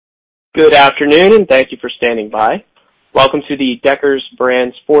Good afternoon, and thank you for standing by. Welcome to the Deckers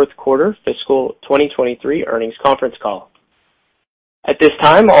Brands fourth quarter fiscal 2023 earnings conference call. At this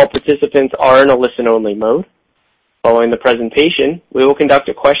time, all participants are in a listen-only mode. Following the presentation, we will conduct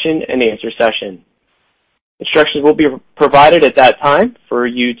a question-and-answer session. Instructions will be provided at that time for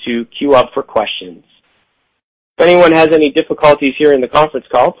you to queue up for questions. If anyone has any difficulties hearing the conference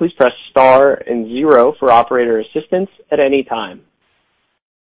call, please press star and 0 for operator assistance at any time.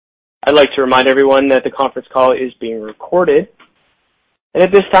 I'd like to remind everyone that the conference call is being recorded. And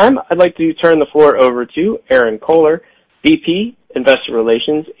at this time, I'd like to turn the floor over to Erinn Kohler, VP, Investor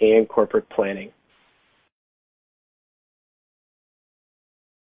Relations and Corporate Planning.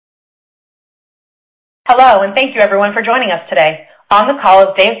 Hello, and thank you everyone for joining us today. On the call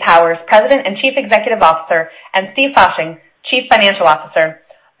is Dave Powers, President and Chief Executive Officer, and Steve Fasching, Chief Financial Officer.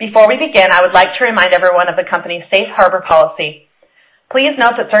 Before we begin, I would like to remind everyone of the company's safe harbor policy. Please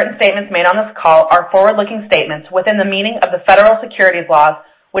note that certain statements made on this call are forward-looking statements within the meaning of the federal securities laws,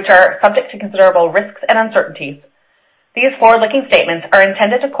 which are subject to considerable risks and uncertainties. These forward-looking statements are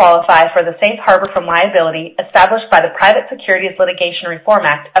intended to qualify for the safe harbor from liability established by the Private Securities Litigation Reform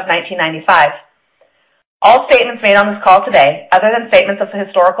Act of 1995. All statements made on this call today, other than statements of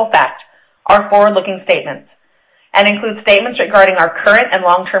historical fact, are forward-looking statements and include statements regarding our current and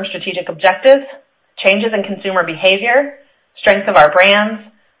long-term strategic objectives, changes in consumer behavior, strength of our brands,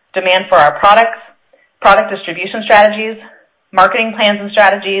 demand for our products, product distribution strategies, marketing plans and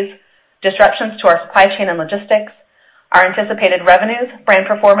strategies, disruptions to our supply chain and logistics, our anticipated revenues, brand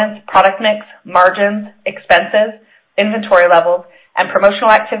performance, product mix, margins, expenses, inventory levels, and promotional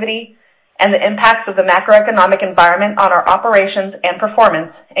activity, and the impacts of the macroeconomic environment on our operations and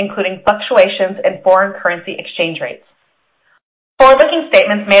performance, including fluctuations in foreign currency exchange rates. Forward-looking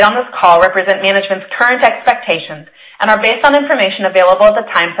statements made on this call represent management's current expectations and are based on information available at the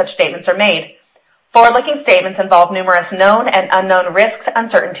time such statements are made. Forward-looking statements involve numerous known and unknown risks,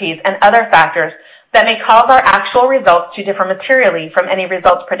 uncertainties, and other factors that may cause our actual results to differ materially from any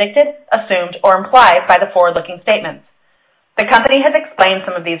results predicted, assumed, or implied by the forward-looking statements. The company has explained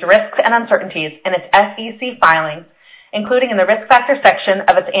some of these risks and uncertainties in its SEC filings, including in the Risk Factors section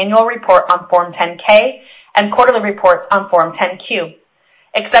of its annual report on Form 10-K and quarterly reports on Form 10-Q.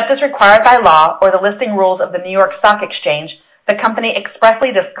 Except as required by law or the listing rules of the New York Stock Exchange, the company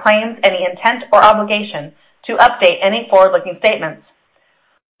expressly disclaims any intent or obligation to update any forward-looking statements.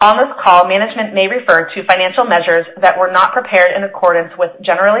 On this call, management may refer to financial measures that were not prepared in accordance with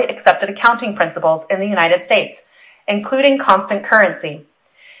generally accepted accounting principles in the United States, including constant currency.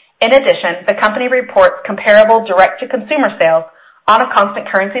 In addition, the company reports comparable direct-to-consumer sales on a constant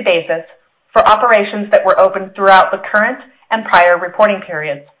currency basis for operations that were open throughout the current and prior reporting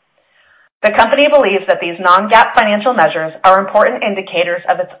periods. The company believes that these non-GAAP financial measures are important indicators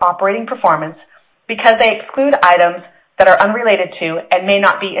of its operating performance because they exclude items that are unrelated to and may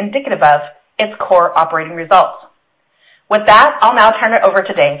not be indicative of its core operating results. With that, I'll now turn it over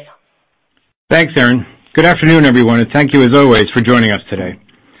to Dave. Thanks, Erinn. Good afternoon, everyone, and thank you as always for joining us today.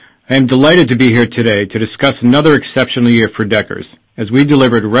 I am delighted to be here today to discuss another exceptional year for Deckers as we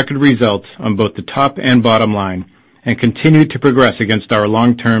delivered record results on both the top and bottom line and continue to progress against our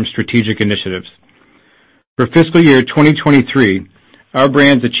long-term strategic initiatives. For fiscal year 2023, our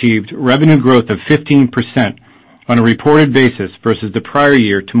brands achieved revenue growth of 15% on a reported basis versus the prior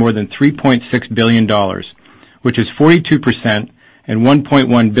year to more than $3.6 billion, which is 42% and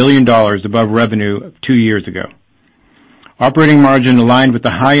 $1.1 billion above revenue 2 years ago. Operating margin aligned with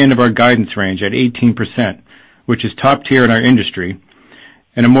the high end of our guidance range at 18%, which is top tier in our industry,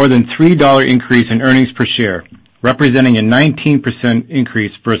 and a more than $3 increase in earnings per share, representing a 19%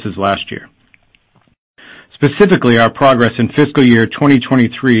 increase versus last year. Specifically, our progress in fiscal year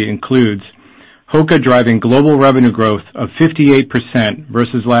 2023 includes HOKA driving global revenue growth of 58%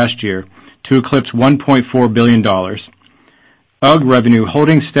 versus last year to eclipse $1.4 billion, UGG revenue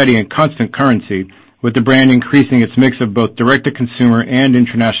holding steady in constant currency with the brand increasing its mix of both direct-to-consumer and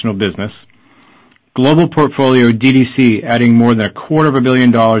international business, global portfolio DTC adding more than $250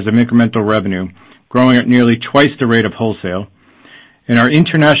 million of incremental revenue, growing at nearly twice the rate of wholesale, and our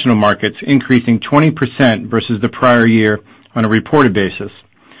international markets increasing 20% versus the prior year on a reported basis,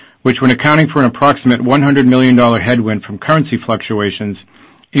 which when accounting for an approximate $100 million headwind from currency fluctuations,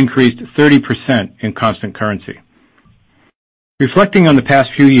 increased 30% in constant currency. Reflecting on the past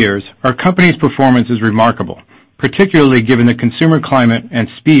few years, our company's performance is remarkable, particularly given the consumer climate and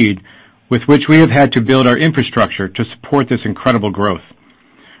speed with which we have had to build our infrastructure to support this incredible growth.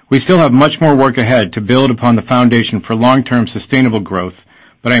 We still have much more work ahead to build upon the foundation for long-term sustainable growth,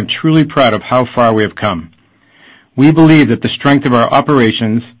 but I am truly proud of how far we have come. We believe that the strength of our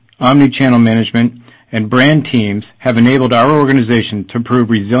operations, omni-channel management, and brand teams have enabled our organization to prove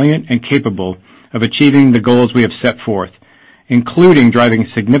resilient and capable of achieving the goals we have set forth, including driving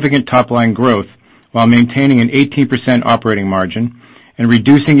significant top-line growth while maintaining an 18% operating margin and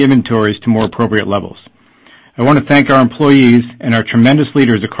reducing inventories to more appropriate levels. I want to thank our employees and our tremendous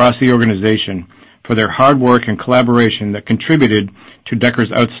leaders across the organization for their hard work and collaboration that contributed to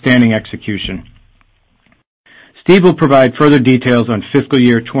Deckers' outstanding execution. Steve will provide further details on fiscal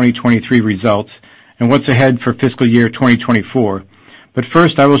year 2023 results and what's ahead for fiscal year 2024, but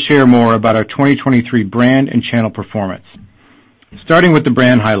first I will share more about our 2023 brand and channel performance. Starting with the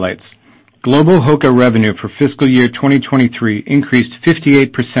brand highlights. Global HOKA revenue for fiscal year 2023 increased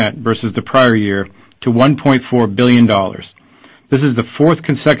 58% versus the prior year to $1.4 billion. This is the fourth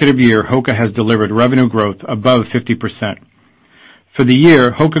consecutive year HOKA has delivered revenue growth above 50%. For the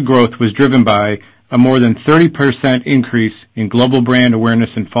year, HOKA growth was driven by a more than 30% increase in global brand awareness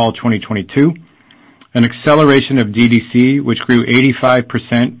in fall 2022, an acceleration of DTC, which grew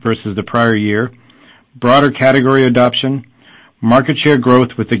 85% versus the prior year, broader category adoption, market share growth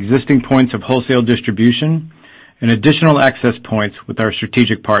with existing points of wholesale distribution, and additional access points with our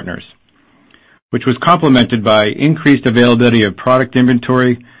strategic partners, which was complemented by increased availability of product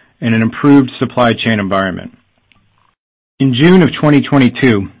inventory and an improved supply chain environment. In June of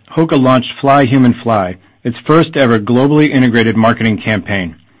 2022, HOKA launched Fly Human Fly, its first ever globally integrated marketing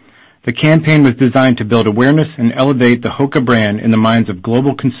campaign. The campaign was designed to build awareness and elevate the HOKA brand in the minds of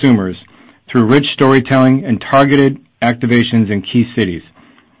global consumers through rich storytelling and targeted activations in key cities.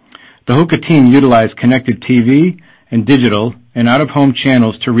 The HOKA team utilized connected TV and digital and out-of-home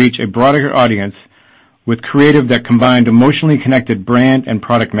channels to reach a broader audience with creative that combined emotionally connected brand and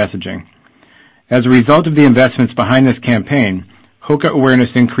product messaging. As a result of the investments behind this campaign, HOKA awareness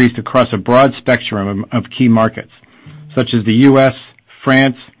increased across a broad spectrum of key markets, such as the U.S.,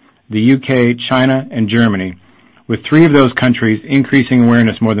 France, the UK, China, and Germany, with 3 of those countries increasing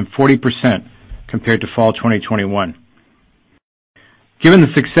awareness more than 40% compared to fall 2021. Given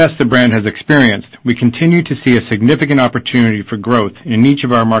the success the brand has experienced, we continue to see a significant opportunity for growth in each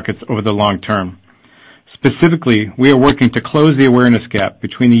of our markets over the long term. Specifically, we are working to close the awareness gap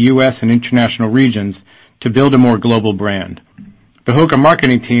between the U.S. and international regions to build a more global brand. The HOKA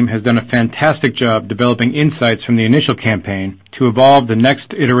marketing team has done a fantastic job developing insights from the initial campaign to evolve the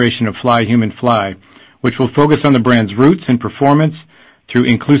next iteration of Fly Human Fly, which will focus on the brand's roots and performance through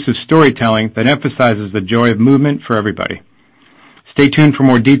inclusive storytelling that emphasizes the joy of movement for everybody. Stay tuned for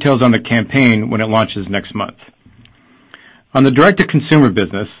more details on the campaign when it launches next month. On the direct-to-consumer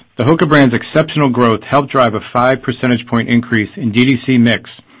business, the HOKA brand's exceptional growth helped drive a 5 percentage point increase in DTC mix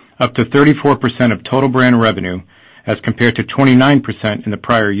up to 34% of total brand revenue as compared to 29% in the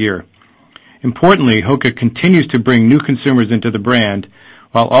prior year. Importantly, HOKA continues to bring new consumers into the brand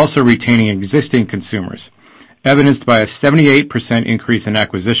while also retaining existing consumers, evidenced by a 78% increase in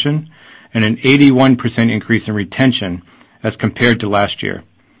acquisition and an 81% increase in retention as compared to last year.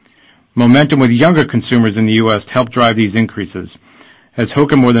 Momentum with younger consumers in the U.S. helped drive these increases, as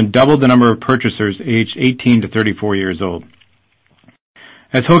HOKA more than doubled the number of purchasers aged 18 to 34 years old.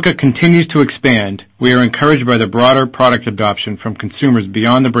 As HOKA continues to expand, we are encouraged by the broader product adoption from consumers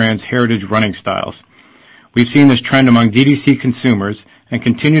beyond the brand's heritage running styles. We've seen this trend among DTC consumers and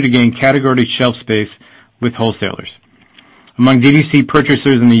continue to gain category shelf space with wholesalers. Among DTC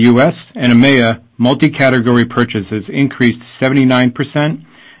purchasers in the U.S. and EMEA, multi-category purchases increased 79%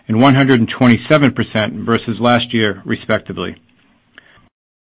 and 127% versus last year, respectively.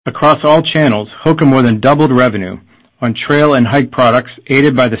 Across all channels, HOKA more than doubled revenue on trail and hike products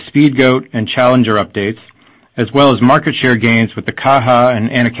aided by the Speedgoat and Challenger updates, as well as market share gains with the Kaha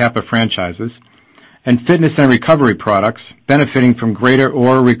and Anacapa franchises, and fitness and recovery products benefiting from greater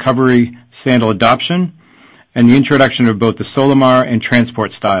Ora recovery sandal adoption and the introduction of both the Solimar and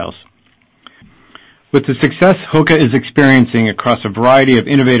Transport styles. With the success HOKA is experiencing across a variety of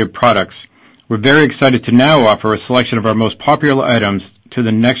innovative products, we're very excited to now offer a selection of our most popular items to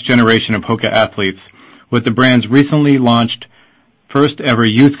the next generation of HOKA athletes with the brand's recently launched first ever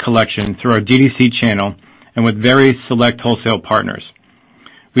youth collection through our DTC channel and with very select wholesale partners.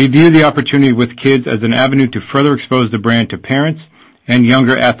 We view the opportunity with kids as an avenue to further expose the brand to parents and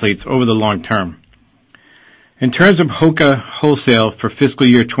younger athletes over the long term. In terms of HOKA wholesale for fiscal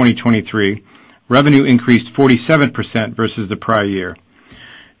year 2023, revenue increased 47% versus the prior year,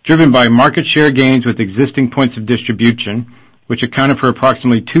 driven by market share gains with existing points of distribution, which accounted for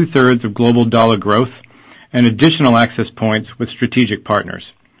approximately 2/3 of global dollar growth, and additional access points with strategic partners.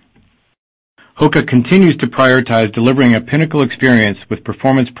 HOKA continues to prioritize delivering a pinnacle experience with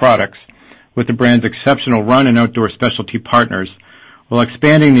performance products with the brand's exceptional run and outdoor specialty partners, while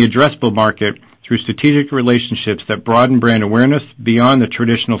expanding the addressable market through strategic relationships that broaden brand awareness beyond the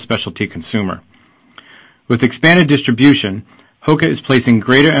traditional specialty consumer. With expanded distribution, Hoka is placing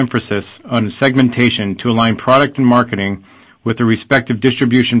greater emphasis on segmentation to align product and marketing with the respective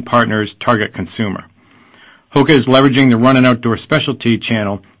distribution partner's target consumer. Hoka is leveraging the run and outdoor specialty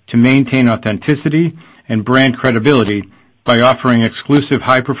channel to maintain authenticity and brand credibility by offering exclusive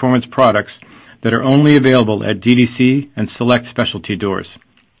high-performance products that are only available at DTC and select specialty doors.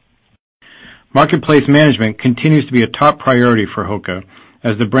 Marketplace management continues to be a top priority for Hoka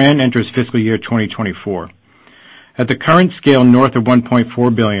as the brand enters fiscal year 2024. At the current scale north of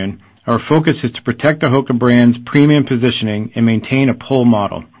 $1.4 billion, our focus is to protect the Hoka brand's premium positioning and maintain a pull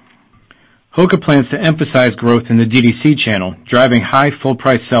model. Hoka plans to emphasize growth in the DTC channel, driving high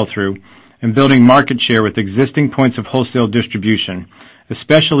full-price sell-through and building market share with existing points of wholesale distribution,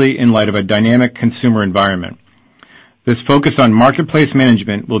 especially in light of a dynamic consumer environment. This focus on marketplace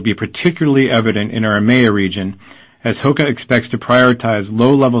management will be particularly evident in our EMEA region, as Hoka expects to prioritize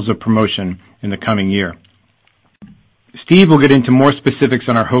low levels of promotion in the coming year. Steve will get into more specifics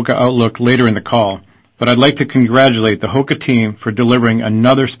on our Hoka outlook later in the call, but I'd like to congratulate the Hoka team for delivering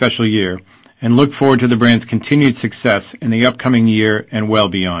another special year and look forward to the brand's continued success in the upcoming year and well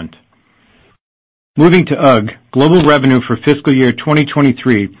beyond. Moving to UGG, global revenue for fiscal year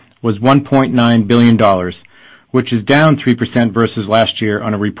 2023 was $1.9 billion, which is down 3% versus last year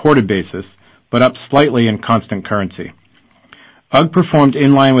on a reported basis, but up slightly in constant currency. UGG performed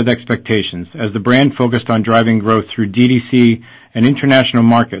in line with expectations as the brand focused on driving growth through DTC and international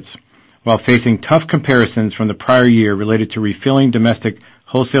markets, while facing tough comparisons from the prior year related to refilling domestic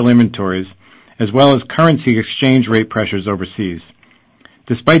wholesale inventories, as well as currency exchange rate pressures overseas.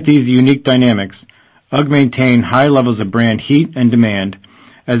 Despite these unique dynamics, UGG maintained high levels of brand heat and demand,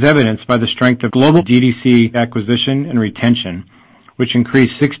 as evidenced by the strength of global DTC acquisition and retention, which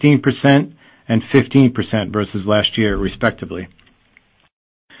increased 16% and 15% versus last year, respectively.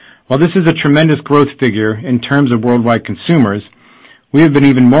 While this is a tremendous growth figure in terms of worldwide consumers, we have been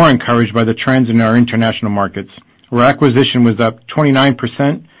even more encouraged by the trends in our international markets, where acquisition was up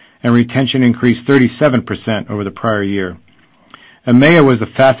 29% and retention increased 37% over the prior year. EMEA was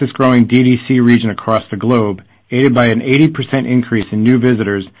the fastest growing DTC region across the globe, aided by an 80% increase in new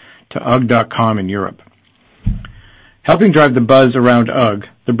visitors to UGG.com in Europe. Helping drive the buzz around UGG,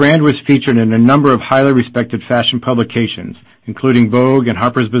 the brand was featured in a number of highly respected fashion publications, including Vogue and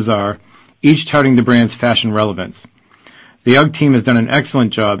Harper's Bazaar, each touting the brand's fashion relevance. The UGG team has done an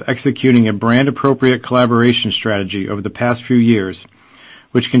excellent job executing a brand-appropriate collaboration strategy over the past few years,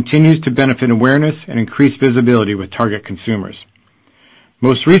 which continues to benefit awareness and increase visibility with target consumers.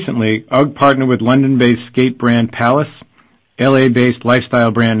 Most recently, UGG partnered with London-based skate brand Palace, LA-based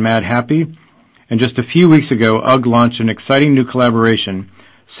lifestyle brand Mad Happy, and just a few weeks ago, UGG launched an exciting new collaboration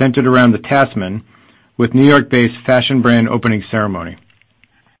centered around the Tasman with New York-based fashion brand Opening Ceremony.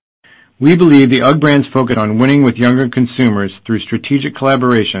 We believe the UGG brand's focus on winning with younger consumers through strategic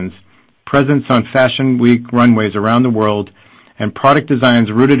collaborations, presence on Fashion Week runways around the world, and product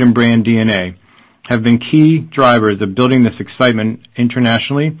designs rooted in brand DNA have been key drivers of building this excitement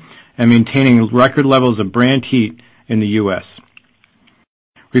internationally and maintaining record levels of brand heat in the U.S.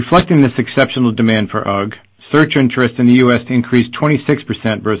 Reflecting this exceptional demand for UGG, search interest in the U.S. increased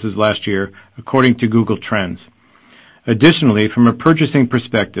 26% versus last year, according to Google Trends. Additionally, from a purchasing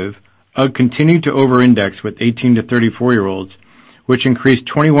perspective, UGG continued to over-index with 18 to 34-year-olds, which increased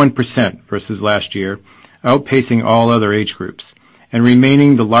 21% versus last year, outpacing all other age groups, and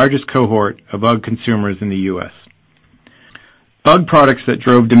remaining the largest cohort of UGG consumers in the U.S. UGG products that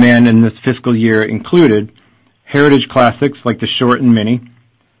drove demand in this fiscal year included heritage classics like the Short and Mini,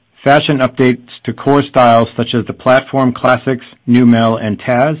 fashion updates to core styles such as the Platform Classics, Numel, and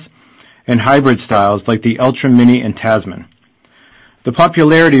Taz, and hybrid styles like the Ultra Mini and Tasman. The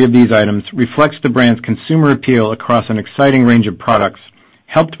popularity of these items reflects the brand's consumer appeal across an exciting range of products,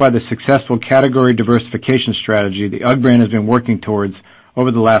 helped by the successful category diversification strategy the UGG brand has been working towards over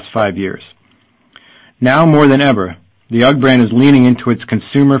the last 5 years. Now more than ever, the UGG brand is leaning into its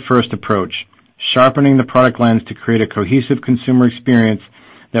consumer-first approach, sharpening the product lens to create a cohesive consumer experience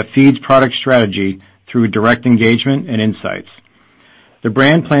that feeds product strategy through direct engagement and insights. The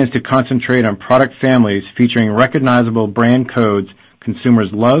brand plans to concentrate on product families featuring recognizable brand codes consumers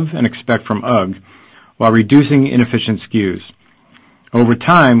love and expect from UGG, while reducing inefficient SKUs. Over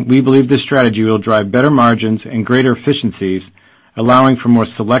time, we believe this strategy will drive better margins and greater efficiencies, allowing for more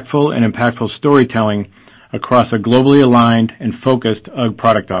selectful and impactful storytelling across a globally aligned and focused UGG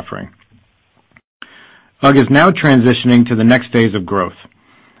product offering. UGG is now transitioning to the next phase of growth.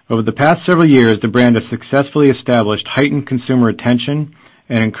 Over the past several years, the brand has successfully established heightened consumer attention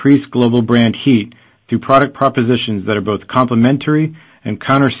and increased global brand heat through product propositions that are both complementary and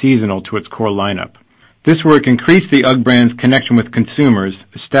counter-seasonal to its core lineup. This work increased the UGG brand's connection with consumers,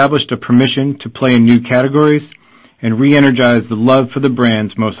 established a permission to play in new categories, and re-energized the love for the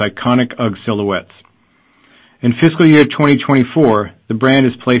brand's most iconic UGG silhouettes. In fiscal year 2024, the brand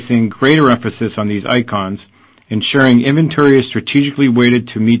is placing greater emphasis on these icons, ensuring inventory is strategically weighted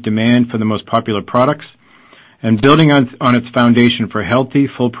to meet demand for the most popular products, and building on its foundation for healthy,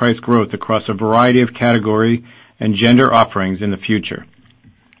 full-price growth across a variety of category and gender offerings in the future.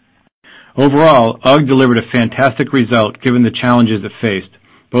 Overall, UGG delivered a fantastic result given the challenges it faced,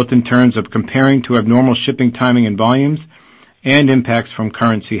 both in terms of comparing to abnormal shipping timing and volumes and impacts from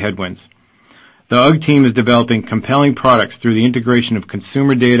currency headwinds. The UGG team is developing compelling products through the integration of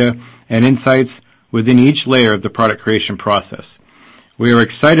consumer data and insights within each layer of the product creation process. We are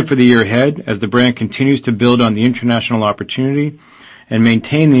excited for the year ahead as the brand continues to build on the international opportunity and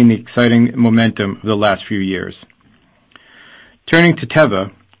maintain the exciting momentum of the last few years. Turning to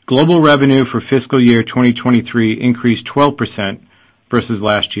Teva, global revenue for fiscal year 2023 increased 12% versus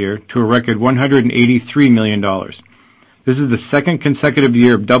last year to a record $183 million. This is the second consecutive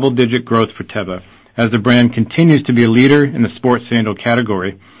year of double-digit growth for Teva, as the brand continues to be a leader in the sports sandal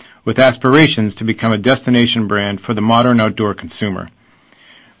category, with aspirations to become a destination brand for the modern outdoor consumer.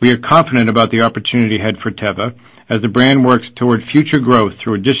 We are confident about the opportunity ahead for Teva as the brand works toward future growth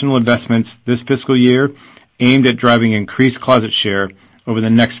through additional investments this fiscal year aimed at driving increased closet share over the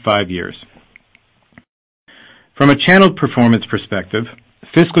next 5 years. From a channel performance perspective,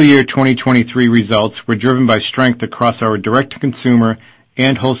 fiscal year 2023 results were driven by strength across our direct-to-consumer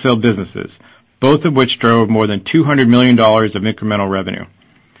and wholesale businesses, both of which drove more than $200 million of incremental revenue.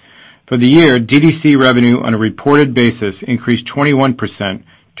 For the year, DTC revenue on a reported basis increased 21%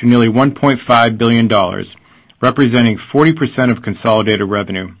 to nearly $1.5 billion, representing 40% of consolidated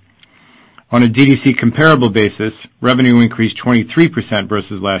revenue. On a DTC comparable basis, revenue increased 23%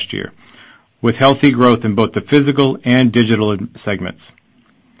 versus last year, with healthy growth in both the physical and digital segments.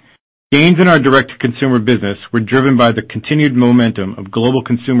 Gains in our direct-to-consumer business were driven by the continued momentum of global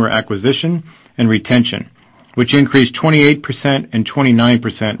consumer acquisition and retention, which increased 28% and 29%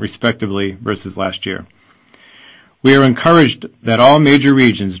 respectively versus last year. We are encouraged that all major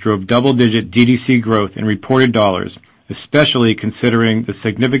regions drove double-digit DTC growth in reported dollars, especially considering the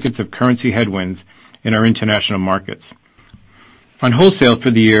significance of currency headwinds in our international markets. On wholesale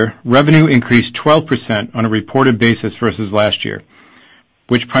for the year, revenue increased 12% on a reported basis versus last year,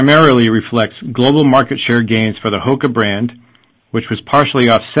 which primarily reflects global market share gains for the HOKA brand, which was partially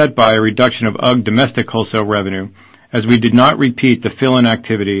offset by a reduction of UGG domestic wholesale revenue, as we did not repeat the fill-in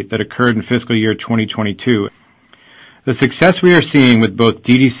activity that occurred in fiscal year 2022. The success we are seeing with both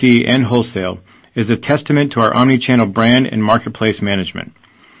DTC and wholesale is a testament to our omnichannel brand and marketplace management.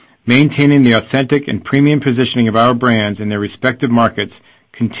 Maintaining the authentic and premium positioning of our brands in their respective markets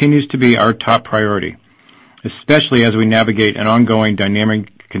continues to be our top priority, especially as we navigate an ongoing dynamic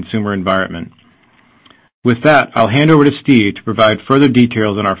consumer environment. With that, I'll hand over to Steve to provide further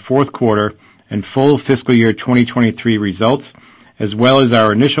details on our fourth quarter and full fiscal year 2023 results, as well as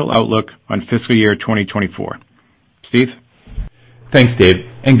our initial outlook on fiscal year 2024. Steve? Thanks, Dave,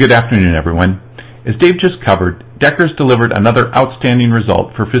 and good afternoon, everyone. As Dave just covered, Deckers delivered another outstanding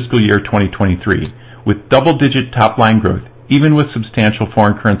result for fiscal year 2023, with double-digit top-line growth, even with substantial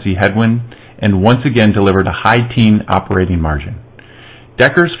foreign currency headwind, and once again delivered a high-teen operating margin.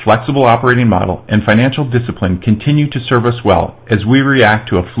 Deckers' flexible operating model and financial discipline continue to serve us well as we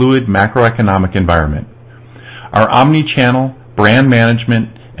react to a fluid macroeconomic environment. Our omni-channel, brand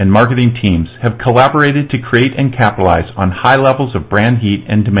management, and marketing teams have collaborated to create and capitalize on high levels of brand heat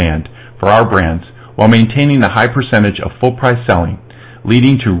and demand for our brands while maintaining a high percentage of full-price selling,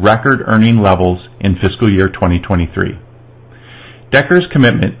 leading to record earning levels in fiscal year 2023. Deckers'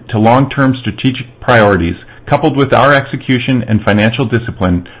 commitment to long-term strategic priorities, coupled with our execution and financial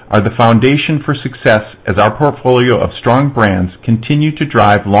discipline, are the foundation for success as our portfolio of strong brands continue to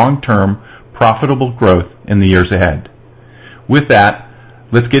drive long-term, profitable growth in the years ahead. With that,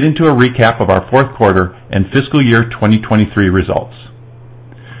 let's get into a recap of our fourth quarter and fiscal year 2023 results.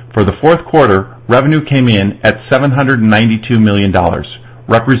 For the fourth quarter, revenue came in at $792 million,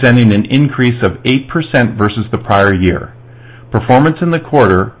 representing an increase of 8% versus the prior year. Performance in the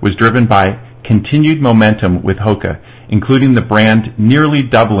quarter was driven by continued momentum with HOKA, including the brand nearly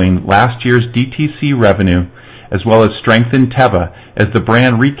doubling last year's DTC revenue, as well as strength in Teva as the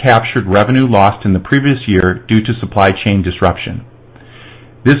brand recaptured revenue lost in the previous year due to supply chain disruption.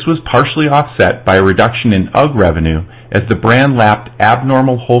 This was partially offset by a reduction in UGG revenue as the brand lapped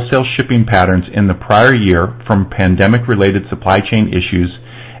abnormal wholesale shipping patterns in the prior year from pandemic-related supply chain issues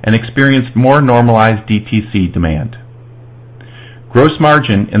and experienced more normalized DTC demand. Gross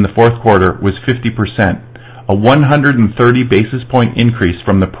margin in the fourth quarter was 50%, a 130 basis point increase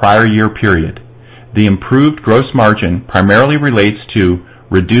from the prior year period. The improved gross margin primarily relates to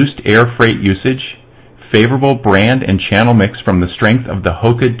reduced air freight usage, favorable brand and channel mix from the strength of the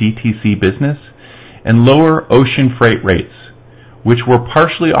HOKA DTC business, and lower ocean freight rates, which were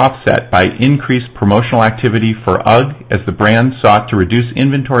partially offset by increased promotional activity for UGG as the brand sought to reduce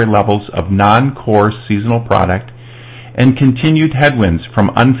inventory levels of non-core seasonal product and continued headwinds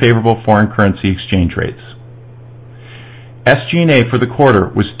from unfavorable foreign currency exchange rates. SG&A for the quarter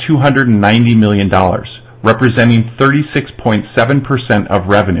was $290 million, representing 36.7% of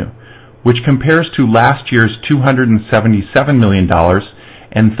revenue, which compares to last year's $277 million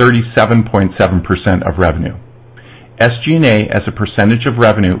and 37.7% of revenue. SG&A as a percentage of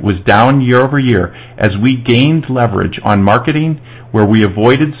revenue was down year over year as we gained leverage on marketing where we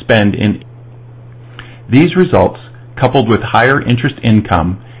avoided spend in. These results, coupled with higher interest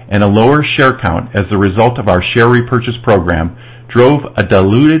income and a lower share count as a result of our share repurchase program, drove a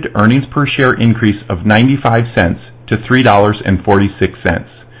diluted earnings per share increase of 95 cents to $3.46,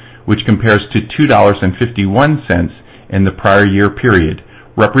 which compares to $2.51 in the prior year period,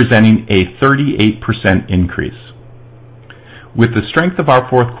 representing a 38% increase. With the strength of our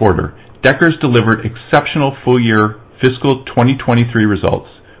fourth quarter, Deckers delivered exceptional full-year fiscal 2023 results,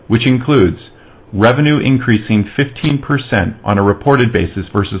 which includes revenue increasing 15% on a reported basis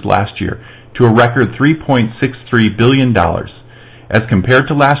versus last year to a record $3.63 billion. As compared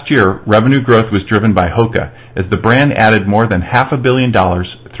to last year, revenue growth was driven by HOKA as the brand added more than $500 million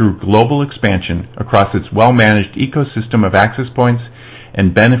through global expansion across its well-managed ecosystem of access points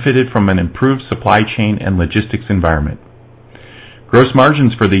and benefited from an improved supply chain and logistics environment. Gross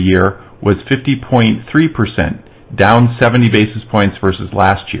margins for the year was 50.3%, down 70 basis points versus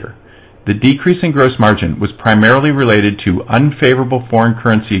last year. The decrease in gross margin was primarily related to unfavorable foreign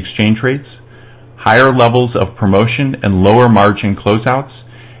currency exchange rates, higher levels of promotion and lower margin closeouts,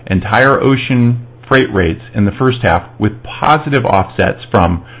 and higher ocean freight rates in the first half, with positive offsets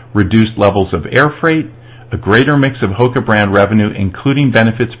from reduced levels of air freight, a greater mix of HOKA brand revenue including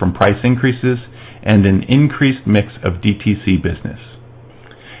benefits from price increases, and an increased mix of DTC business.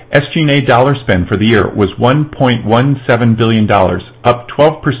 SG&A dollar spend for the year was $1.17 billion, up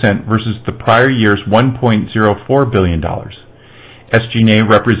 12% versus the prior year's $1.04 billion. SG&A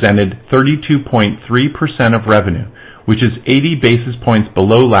represented 32.3% of revenue, which is 80 basis points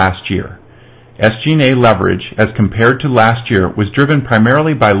below last year. SG&A leverage as compared to last year was driven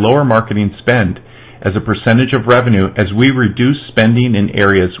primarily by lower marketing spend as a percentage of revenue as we reduced spending in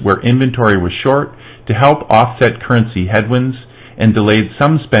areas where inventory was short to help offset currency headwinds and delayed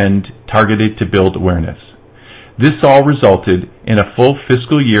some spend targeted to build awareness. This all resulted in a full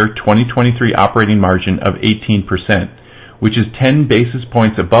fiscal year 2023 operating margin of 18%, which is 10 basis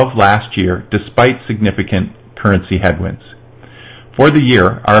points above last year despite significant currency headwinds. For the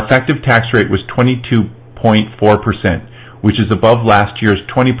year, our effective tax rate was 22.4%, which is above last year's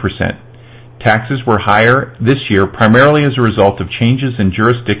 20%. Taxes were higher this year primarily as a result of changes in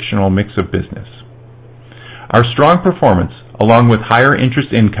jurisdictional mix of business. Our strong performance, along with higher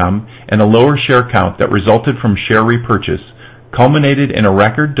interest income and a lower share count that resulted from share repurchase, culminated in a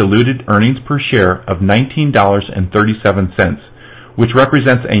record diluted earnings per share of $19.37, which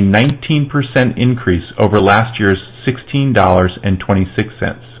represents a 19% increase over last year's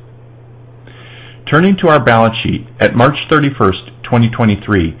 $16.26. Turning to our balance sheet, at March 31st,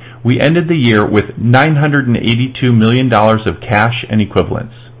 2023, we ended the year with $982 million of cash and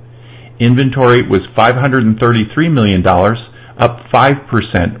equivalents. Inventory was $533 million, up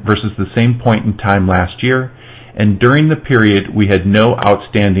 5% versus the same point in time last year, and during the period we had no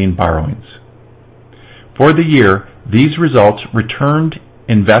outstanding borrowings. For the year, these results returned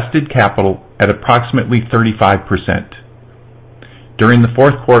invested capital at approximately 35%. During the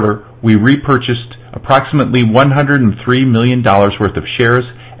fourth quarter, we repurchased approximately $103 million worth of shares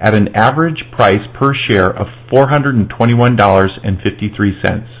at an average price per share of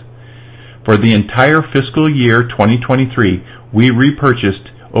 $421.53. For the entire fiscal year 2023, we repurchased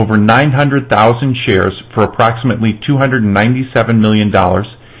over 900,000 shares for approximately $297 million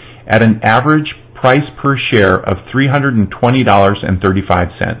at an average price per share of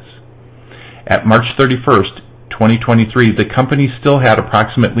 $320.35. At March 31st, 2023, the company still had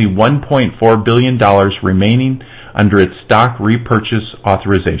approximately $1.4 billion remaining under its stock repurchase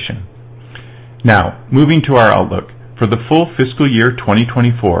authorization. Now, moving to our outlook. For the full fiscal year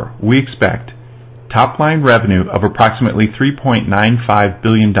 2024, we expect top-line revenue of approximately $3.95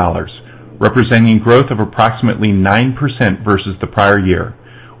 billion, representing growth of approximately 9% versus the prior year,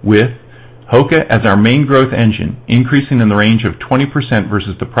 with HOKA as our main growth engine, increasing in the range of 20%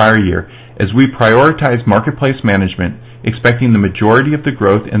 versus the prior year as we prioritize marketplace management, expecting the majority of the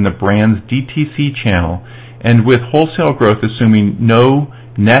growth in the brand's DTC channel, and with wholesale growth assuming no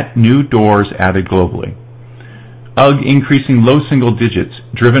net new doors added globally. UGG increasing low single digits,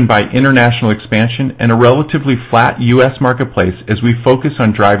 driven by international expansion and a relatively flat U.S. marketplace as we focus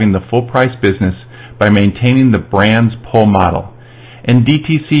on driving the full-price business by maintaining the brand's pull model. And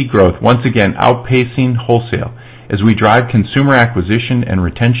DTC growth once again outpacing wholesale as we drive consumer acquisition and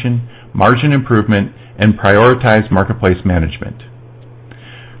retention, margin improvement, and prioritize marketplace management.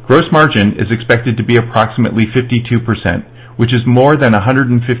 Gross margin is expected to be approximately 52%, which is more than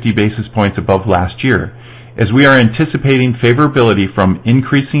 150 basis points above last year, as we are anticipating favorability from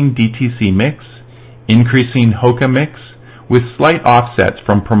increasing DTC mix, increasing HOKA mix, with slight offsets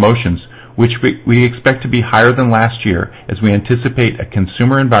from promotions, which we expect to be higher than last year as we anticipate a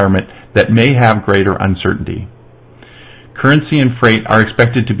consumer environment that may have greater uncertainty. Currency and freight are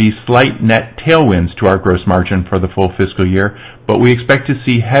expected to be slight net tailwinds to our gross margin for the full fiscal year, but we expect to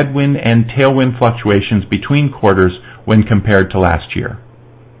see headwind and tailwind fluctuations between quarters when compared to last year.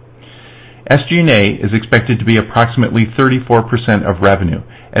 SG&A is expected to be approximately 34% of revenue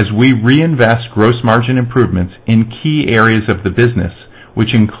as we reinvest gross margin improvements in key areas of the business,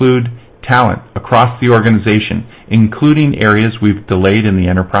 which include talent across the organization, including areas we've delayed in the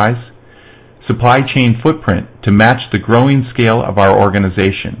enterprise, supply chain footprint to match the growing scale of our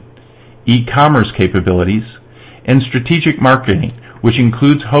organization, e-commerce capabilities, and strategic marketing, which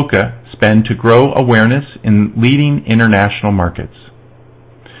includes HOKA spend to grow awareness in leading international markets.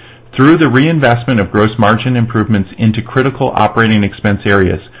 Through the reinvestment of gross margin improvements into critical operating expense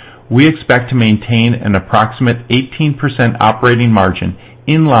areas, we expect to maintain an approximate 18% operating margin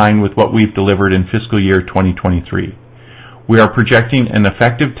in line with what we've delivered in fiscal year 2023. We are projecting an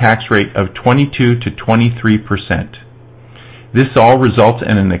effective tax rate of 22 to 23%. This all results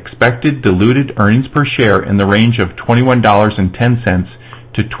in an expected diluted earnings per share in the range of $21.10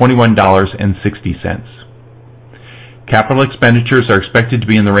 to $21.60. Capital expenditures are expected to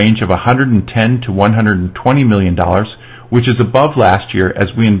be in the range of $110 to $120 million, which is above last year as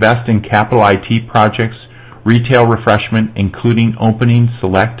we invest in capital IT projects, retail refreshment, including opening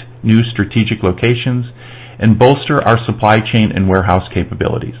select new strategic locations, and bolster our supply chain and warehouse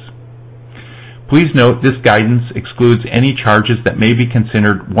capabilities. Please note this guidance excludes any charges that may be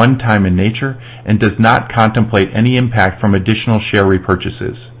considered one-time in nature and does not contemplate any impact from additional share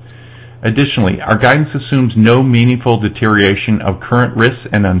repurchases. Additionally, our guidance assumes no meaningful deterioration of current risks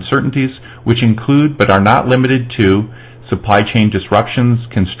and uncertainties, which include but are not limited to supply chain disruptions,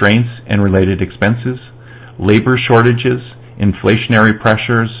 constraints, and related expenses, labor shortages, inflationary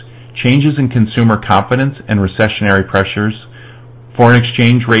pressures, changes in consumer confidence and recessionary pressures, foreign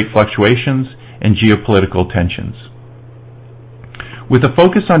exchange rate fluctuations, and geopolitical tensions. With a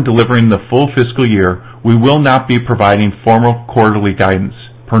focus on delivering the full fiscal year, we will not be providing formal quarterly guidance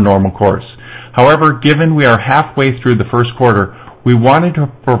per normal course. However, given we are halfway through the first quarter, we wanted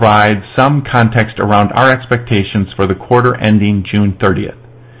to provide some context around our expectations for the quarter ending June 30th.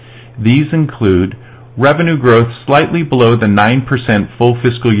 These include revenue growth slightly below the 9% full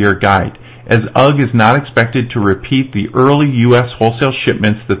fiscal year guide, as UGG is not expected to repeat the early U.S. wholesale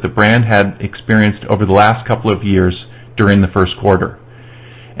shipments that the brand had experienced over the last couple of years during the first quarter,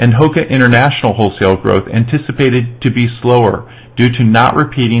 and HOKA international wholesale growth anticipated to be slower due to not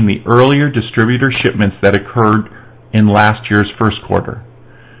repeating the earlier distributor shipments that occurred in last year's first quarter.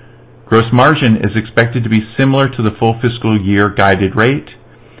 Gross margin is expected to be similar to the full fiscal year guided rate,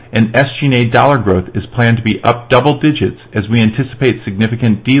 and SG&A dollar growth is planned to be up double digits as we anticipate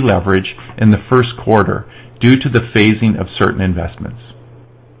significant deleverage in the first quarter due to the phasing of certain investments.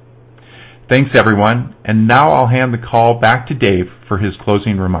 Thanks, everyone, and now I'll hand the call back to Dave for his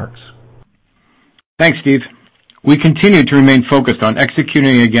closing remarks. Thanks, Steve. We continue to remain focused on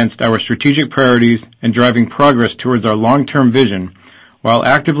executing against our strategic priorities and driving progress towards our long-term vision while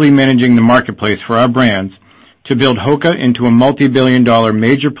actively managing the marketplace for our brands to build HOKA into a multi-billion-dollar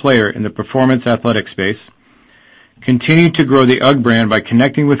major player in the performance athletic space, continue to grow the UGG brand by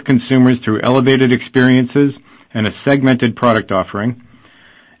connecting with consumers through elevated experiences and a segmented product offering,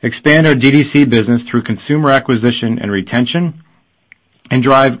 expand our DTC business through consumer acquisition and retention, and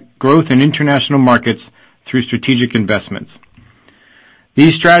drive growth in international markets through strategic investments.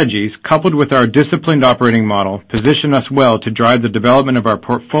 These strategies, coupled with our disciplined operating model, position us well to drive the development of our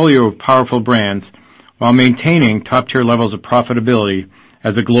portfolio of powerful brands while maintaining top-tier levels of profitability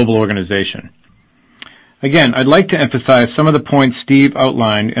as a global organization. Again, I'd like to emphasize some of the points Steve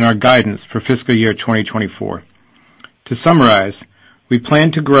outlined in our guidance for fiscal year 2024. To summarize, we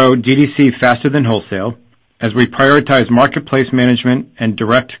plan to grow DTC faster than wholesale as we prioritize marketplace management and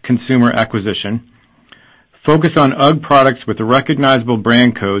direct consumer acquisition, focus on UGG products with recognizable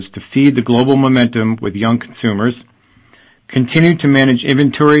brand codes to feed the global momentum with young consumers, continue to manage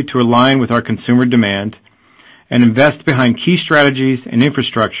inventory to align with our consumer demand, and invest behind key strategies and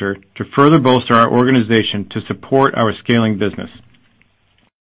infrastructure to further bolster our organization to support our scaling business.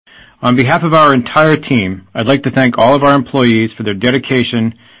 On behalf of our entire team, I'd like to thank all of our employees for their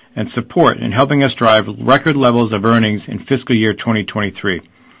dedication and support in helping us drive record levels of earnings in fiscal year 2023.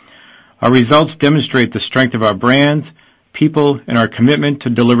 Our results demonstrate the strength of our brands, people, and our commitment to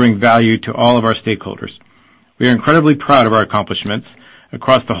delivering value to all of our stakeholders. We are incredibly proud of our accomplishments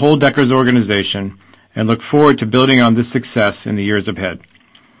across the whole Deckers organization and look forward to building on this success in the years ahead.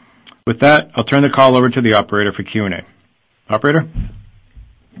 With that, I'll turn the call over to the operator for Q&A. Operator?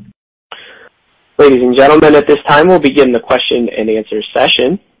 Ladies and gentlemen, at this time we'll begin the question and answer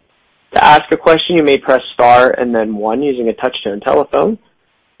session. To ask a question, you may press star and then 1 using a touch-tone telephone.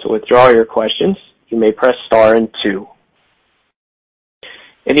 To withdraw your questions, you may press star and 2.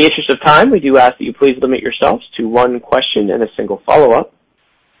 In the interest of time, we do ask that you please limit yourselves to 1 question and a single follow-up.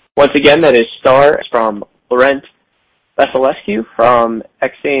 Once again, that is star from Laurent Vasilescu from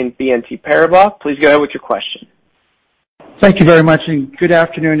Exane BNP Paribas. Please go ahead with your question. Thank you very much, and good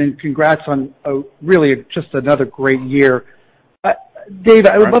afternoon, and congrats on really just another great year. Dave,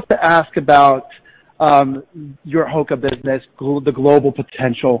 I would love to ask about your HOKA business, the global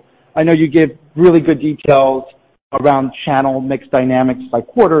potential. I know you give really good details around channel mix dynamics by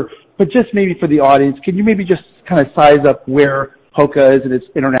quarter, but just maybe for the audience, can you maybe just kind of size up where HOKA is in its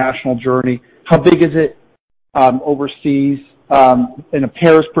international journey? How big is it overseas in a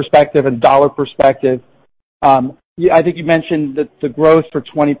pairs perspective and dollar perspective? I think you mentioned that the growth for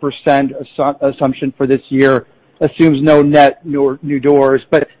 20% assumption for this year assumes no net new doors,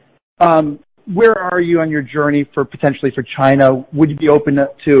 but where are you on your journey for potentially for China? Would you be open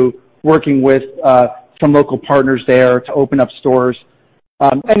to working with some local partners there to open up stores?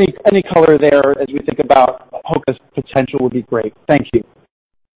 Any color there as we think about HOKA's potential would be great. Thank you.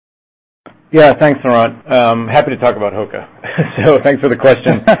 Yeah, thanks, Laurent. Happy to talk about HOKA. So thanks for the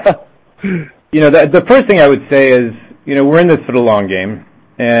question. The first thing I would say is, we're in this for the long game,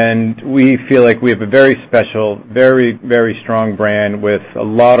 and we feel like we have a very special, very, very strong brand with a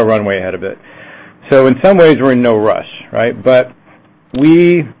lot of runway ahead of it. So in some ways, we're in no rush, right? But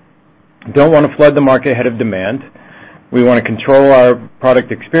we don't want to flood the market ahead of demand. We want to control our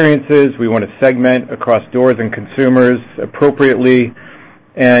product experiences. We want to segment across doors and consumers appropriately.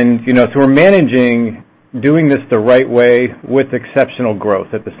 And, so we're managing doing this the right way with exceptional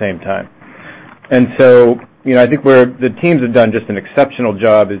growth at the same time. And so, I think the teams have done just an exceptional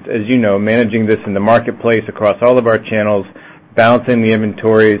job, as you know, managing this in the marketplace across all of our channels, balancing the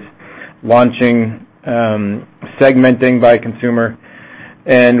inventories, launching, segmenting by consumer,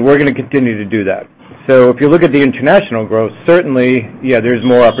 and we're going to continue to do that. So if you look at the international growth, certainly, there's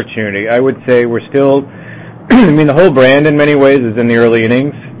more opportunity. I would say we're still, the whole brand in many ways is in the early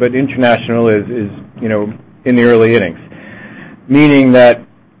innings, but international is in the early innings, meaning that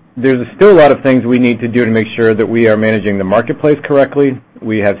there's still a lot of things we need to do to make sure that we are managing the marketplace correctly.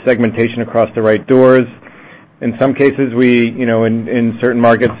 We have segmentation across the right doors. In some cases, in certain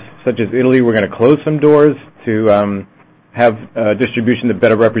markets, such as Italy, we're going to close some doors to have distribution that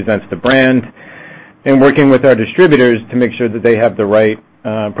better represents the brand, and working with our distributors to make sure that they have the right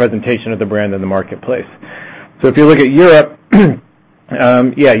presentation of the brand in the marketplace. So if you look at Europe,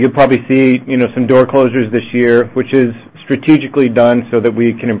 you'll probably see some door closures this year, which is strategically done so that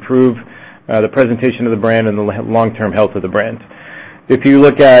we can improve the presentation of the brand and the long-term health of the brand. If you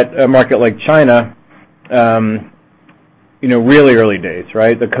look at a market like China, really early days,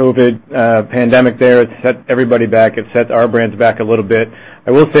 right? The COVID pandemic there, it set everybody back. It set our brands back a little bit. I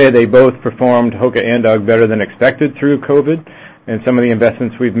will say they both performed, HOKA and UGG, better than expected through COVID, and some of the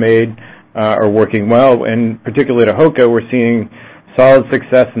investments we've made are working well. And particularly to HOKA, we're seeing solid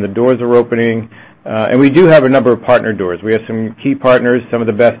success, and the doors are opening. And we do have a number of partner doors. We have some key partners, some of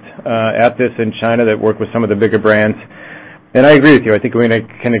the best at this in China that work with some of the bigger brands. And I agree with you. I think we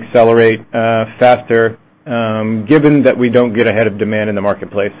can accelerate faster, given that we don't get ahead of demand in the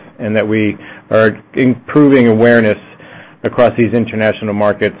marketplace and that we are improving awareness across these international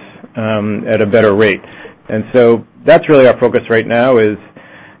markets at a better rate. And so that's really our focus right now is,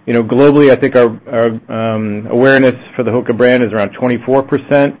 globally, I think our awareness for the HOKA brand is around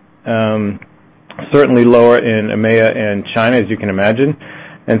 24%, certainly lower in EMEA and China, as you can imagine.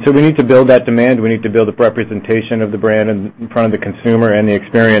 And so we need to build that demand. We need to build a representation of the brand in front of the consumer and the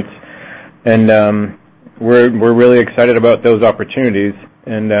experience. And we're really excited about those opportunities.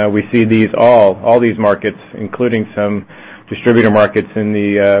 And we see all these markets, including some distributor markets in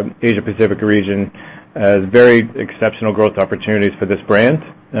the Asia Pacific region, as very exceptional growth opportunities for this brand.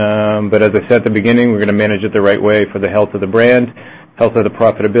 But as I said at the beginning, we're going to manage it the right way for the health of the brand, health of the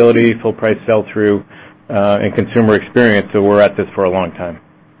profitability, full price sell-through, and consumer experience. So we're at this for a long time.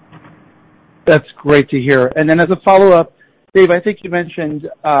 That's great to hear. And then as a follow-up, Dave, I think you mentioned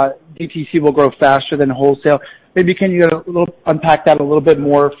DTC will grow faster than wholesale. Maybe can you unpack that a little bit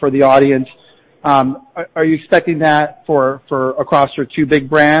more for the audience? Are you expecting that for across your two big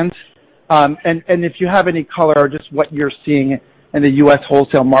brands? And if you have any color, just what you're seeing in the U.S.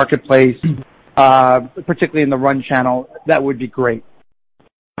 wholesale marketplace, particularly in the run channel, that would be great.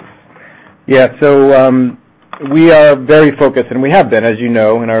 Yeah, so we are very focused, and we have been, as you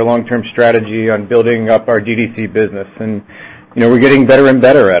know, in our long-term strategy on building up our DTC business. And, we're getting better and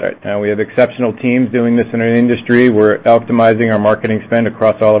better at it. We have exceptional teams doing this in our industry. We're optimizing our marketing spend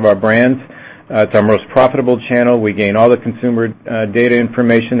across all of our brands. It's our most profitable channel. We gain all the consumer data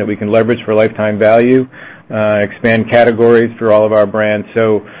information that we can leverage for lifetime value, expand categories for all of our brands.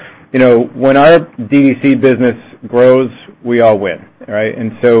 So, when our DTC business grows, we all win, right?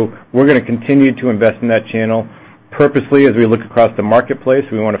 And so we're going to continue to invest in that channel purposely as we look across the marketplace.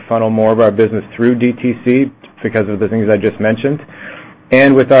 We want to funnel more of our business through DTC because of the things I just mentioned.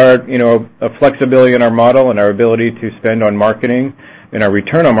 And with our, a flexibility in our model and our ability to spend on marketing and our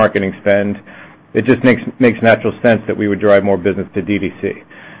return on marketing spend, it just makes natural sense that we would drive more business to DTC.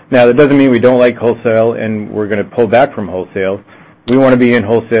 Now, that doesn't mean we don't like wholesale and we're going to pull back from wholesale. We want to be in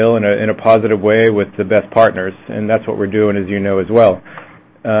wholesale in a positive way with the best partners, and that's what we're doing, as you know, as well.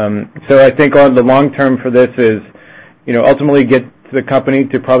 So I think on the long term for this is, ultimately get the company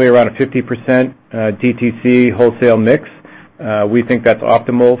to probably around a 50% DTC wholesale mix. We think that's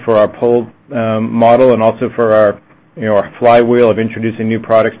optimal for our pull model and also for our flywheel of introducing new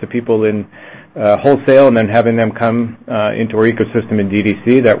products to people in wholesale and then having them come into our ecosystem in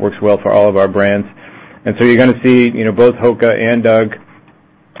DTC. That works well for all of our brands. And so you're going to see, both Hoka and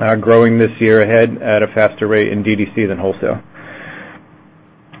UGG growing this year ahead at a faster rate in DTC than wholesale.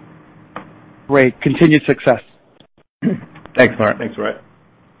 Great. Continued success. Thanks, Mark. Thanks, Brett.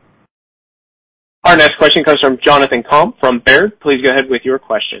 Our next question comes from Jonathan Komp from Baird. Please go ahead with your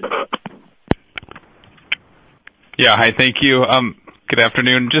question. Yeah, hi, thank you. Good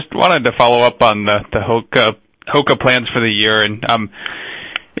afternoon. Just wanted to follow up on the Hoka plans for the year, and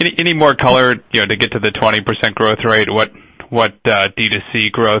any more color, to get to the 20% growth rate, what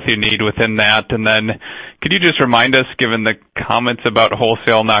D2C growth you need within that, and then could you just remind us, given the comments about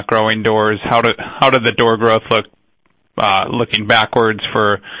wholesale not growing doors, how did the door growth look looking backwards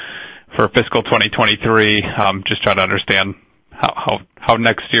for fiscal 2023? Just trying to understand how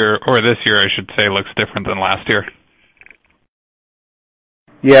next year, or this year I should say, looks different than last year.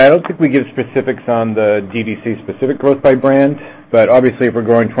 Yeah, I don't think we give specifics on the DTC specific growth by brand, but obviously if we're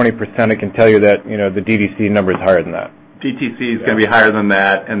growing 20%, I can tell you that, the DTC number is higher than that. DTC is going to be higher than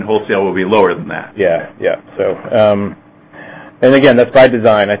that, and wholesale will be lower than that. Yeah. So, and again, that's by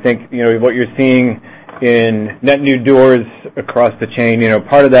design. I think, what you're seeing in net new doors across the chain,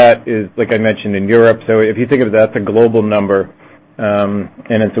 part of that is, like I mentioned, in Europe. So if you think of that, that's a global number.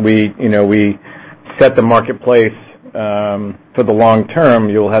 And so we set the marketplace for the long term.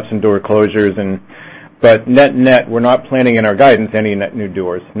 You'll have some door closures, but net, we're not planning in our guidance any net new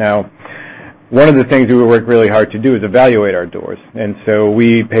doors. Now, one of the things we work really hard to do is evaluate our doors. And so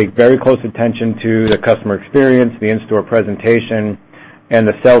we pay very close attention to the customer experience, the in-store presentation, and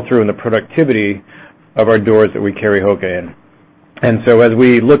the sell-through and the productivity of our doors that we carry Hoka in. And so as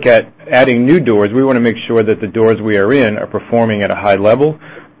we look at adding new doors, we want to make sure that the doors we are in are performing at a high level.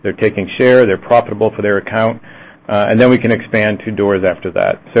 They're taking share, they're profitable for their account, and then we can expand to doors after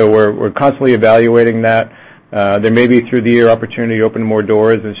that. So we're constantly evaluating that. There may be through the year opportunity to open more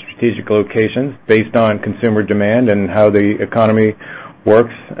doors in strategic locations based on consumer demand and how the economy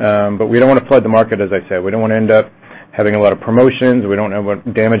works. But we don't want to flood the market, as I said. We don't want to end up having a lot of promotions. We don't want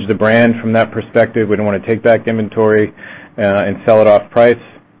to damage the brand from that perspective. We don't want to take back inventory and sell it off price.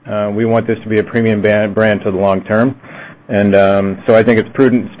 We want this to be a premium brand for the long term. And so I think it's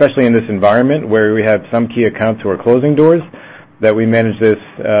prudent, especially in this environment where we have some key accounts who are closing doors, that we manage this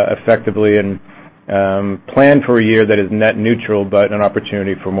effectively and plan for a year that is net neutral, but an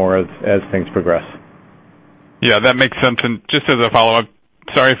opportunity for more as things progress. Yeah, that makes sense. And just as a follow-up,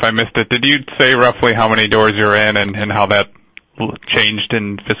 sorry if I missed it, did you say roughly how many doors you're in and how that changed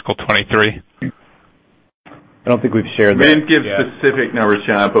in fiscal 23? I don't think we've shared that. We didn't give specific numbers,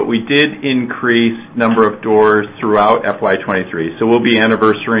 John, but we did increase number of doors throughout FY23. So we'll be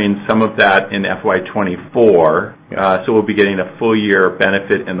anniversarying some of that in FY24. So we'll be getting a full year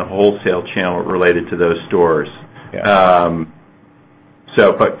benefit in the wholesale channel related to those stores. Yeah.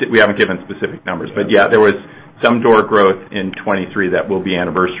 But we haven't given specific numbers. But yeah, there was some door growth in 23 that will be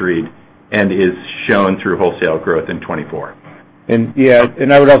anniversaried and is shown through wholesale growth in 24. And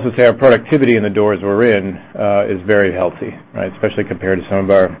I would also say our productivity in the doors we're in is very healthy, right? Especially compared to some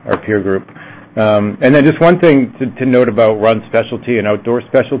of our peer group. And then just one thing to note about run specialty and outdoor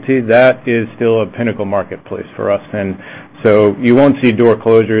specialty, that is still a pinnacle marketplace for us. And so you won't see door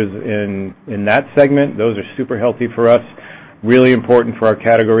closures in that segment. Those are super healthy for us, really important for our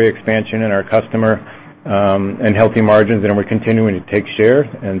category expansion and our customer, and healthy margins, and we're continuing to take share.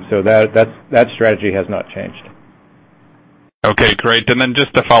 And so that strategy has not changed. Okay, great. And then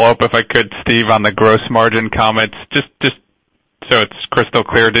just to follow up, if I could, Steve, on the gross margin comments, just so it's crystal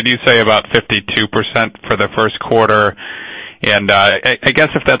clear, did you say about 52% for the first quarter? And I guess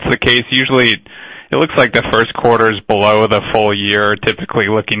if that's the case, usually it looks like the first quarter is below the full year, typically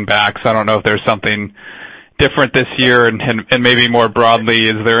looking back. So I don't know if there's something different this year, and maybe more broadly,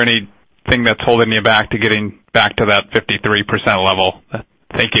 is there anything that's holding you back to getting back to that 53% level?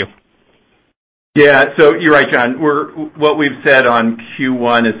 Thank you. Yeah, so you're right, John. What we've said on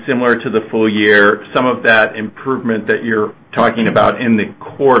Q1 is similar to the full year. Some of that improvement that you're talking about in the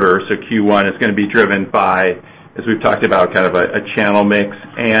quarter, so Q1, is going to be driven by, as we've talked about, kind of a channel mix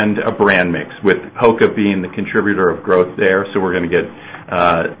and a brand mix, with Hoka being the contributor of growth there. So we're going to get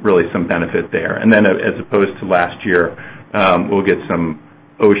really some benefit there. And then as opposed to last year, we'll get some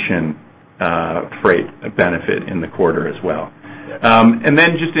ocean freight benefit in the quarter as well. And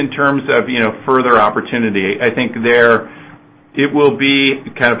then just in terms of, further opportunity, I think it will be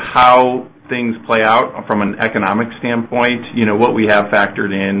kind of how things play out from an economic standpoint. What we have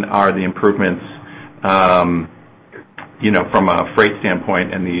factored in are the improvements, from a freight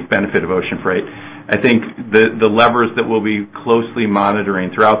standpoint and the benefit of ocean freight. I think the levers that we'll be closely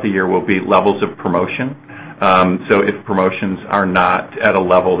monitoring throughout the year will be levels of promotion. So if promotions are not at a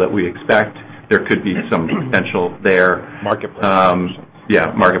level that we expect, there could be some potential there. Marketplace.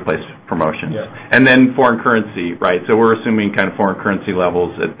 Marketplace promotions. Yeah. And then foreign currency, right? So we're assuming kind of foreign currency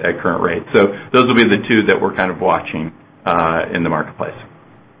levels at current rates. So those will be the two that we're kind of watching in the marketplace.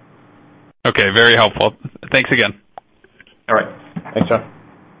 Okay, very helpful. Thanks again. All right. Thanks, John.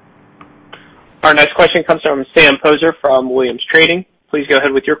 Our next question comes from Sam Poser from Williams Trading. Please go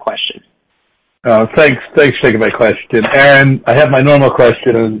ahead with your question. Thanks for taking my question. Aaron, I have my normal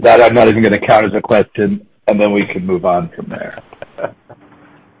question, and that I'm not even going to count as a question, and then we can move on from there.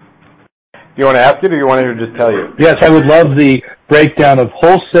 You want to ask it, or you want me to just tell you? Yes, I would love the breakdown of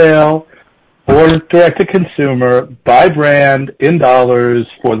wholesale or direct-to-consumer by brand in dollars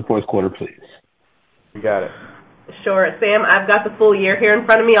for the fourth quarter, please. You got it. Sure. Sam, I've got the full year here in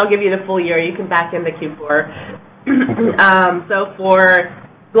front of me. I'll give you the full year. You can back into Q4. So for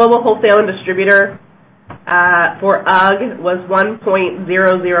global wholesale and distributor, for UGG was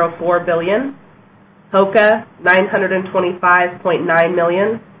 $1.004 billion, Hoka $925.9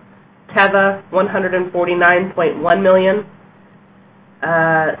 million, Teva $149.1 million,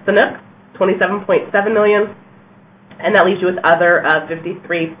 Sanuk $27.7 million, and that leaves you with other of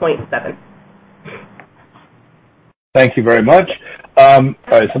 $53.7. Thank you very much. All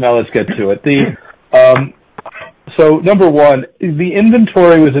right, so now let's get to it. So number one, the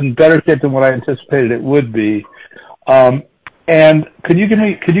inventory was in better shape than what I anticipated it would be. And you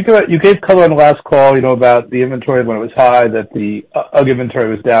gave color on the last call, about the inventory when it was high, that the UGG inventory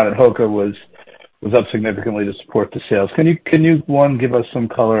was down and Hoka was up significantly to support the sales. Can you give us some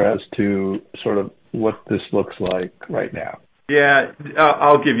color as to sort of what this looks like right now? Yeah,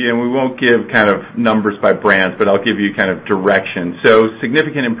 I'll give you, and we won't give kind of numbers by brands, but I'll give you kind of direction. So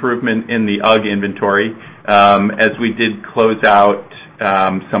significant improvement in the UGG inventory as we did close out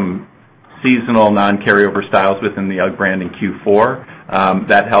some seasonal non-carryover styles within the UGG brand in Q4.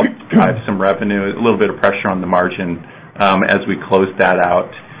 That helped drive some revenue, a little bit of pressure on the margin as we closed that out,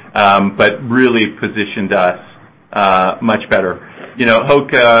 but really positioned us much better.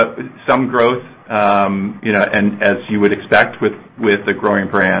 Hoka, some growth. And as you would expect with the growing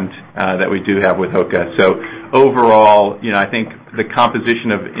brand that we do have with Hoka. So overall, I think the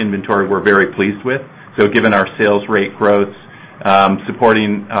composition of inventory we're very pleased with. So given our sales rate growth,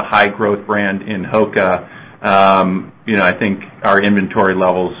 supporting a high growth brand in Hoka, I think our inventory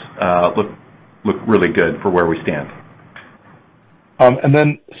levels look really good for where we stand. And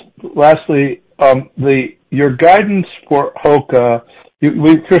then lastly, your guidance for Hoka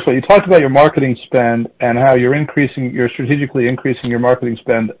First of all, you talked about your marketing spend and how you're strategically increasing your marketing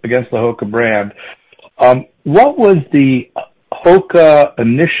spend against the HOKA brand. What was the HOKA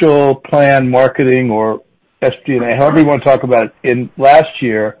initial plan marketing or SG&A, however you want to talk about it, in last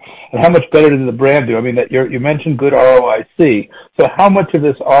year, and how much better did the brand do? I mean, that you mentioned good ROIC. So how much of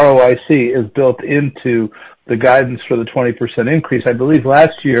this ROIC is built into the guidance for the 20% increase? I believe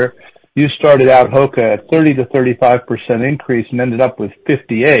last year you started out HOKA at 30 to 35% increase and ended up with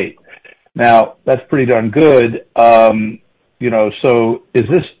 58. Now, that's pretty darn good. So is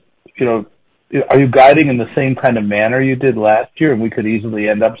this, are you guiding in the same kind of manner you did last year, and we could easily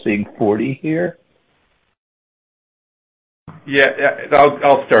end up seeing 40 here? Yeah,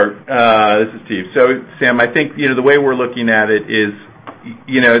 I'll start. This is Steve. So, Sam, I think, the way we're looking at it is,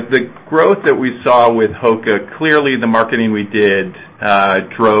 the growth that we saw with HOKA, clearly the marketing we did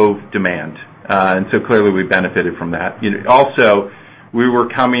drove demand. And so clearly we benefited from that. Also, we were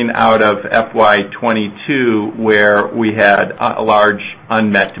coming out of FY22 where we had a large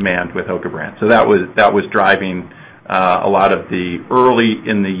unmet demand with HOKA brand. So that was driving a lot of the early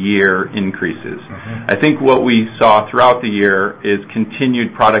in the year increases. Mm-hmm. I think what we saw throughout the year is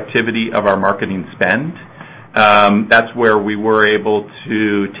continued productivity of our marketing spend. That's where we were able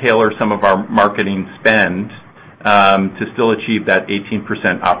to tailor some of our marketing spend to still achieve that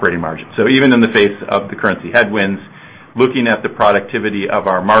 18% operating margin. So even in the face of the currency headwinds, looking at the productivity of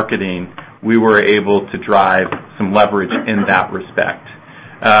our marketing, we were able to drive some leverage in that respect.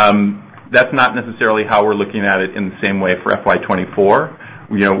 That's not necessarily how we're looking at it in the same way for FY24.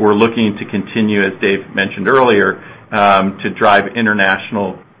 We're looking to continue, as Dave mentioned earlier, to drive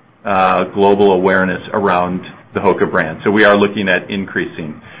international global awareness around the HOKA brand. So we are looking at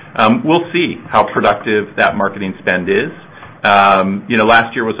increasing. We'll see how productive that marketing spend is.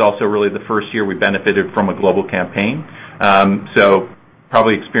 Last year was also really the first year we benefited from a global campaign. So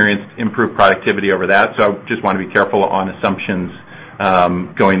probably experienced improved productivity over that. So I just want to be careful on assumptions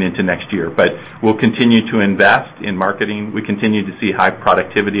going into next year. But we'll continue to invest in marketing. We continue to see high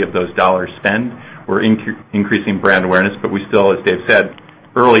productivity of those dollars spent. We're increasing brand awareness, but we still, as Dave said,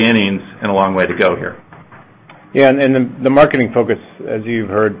 early innings and a long way to go here. Yeah, and the marketing focus, as you've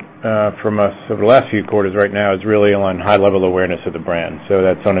heard from us over the last few quarters right now, is really on high-level awareness of the brand. So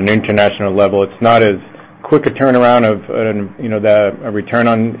that's on an international level. It's not as quick a turnaround of a return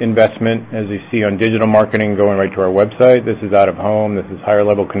on investment as you see on digital marketing going right to our website. This is out of home. This is higher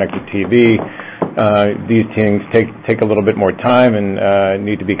level connected TV. These things take a little bit more time and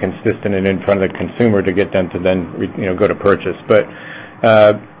need to be consistent and in front of the consumer to get them to then go to purchase. But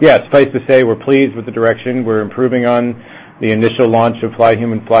suffice to say, we're pleased with the direction. We're improving on the initial launch of Fly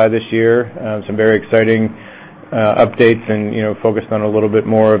Human Fly this year. Some very exciting updates and focused on a little bit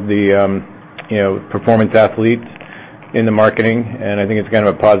more of the performance athletes in the marketing, and I think it's going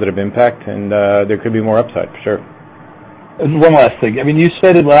to have a positive impact, and there could be more upside for sure. And one last thing. I mean, you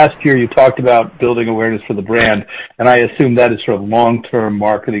said it last year, you talked about building awareness for the brand, and I assume that is sort of long-term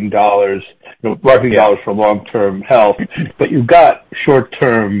marketing dollars, dollars for long-term health, but you've got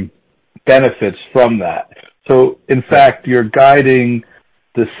short-term benefits from that. So, in fact, you're guiding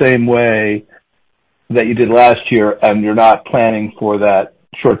the same way that you did last year, and you're not planning for that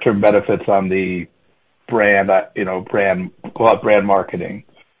short-term benefits on the brand, brand marketing.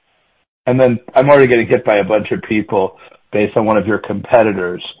 And then I'm already getting hit by a bunch of people based on one of your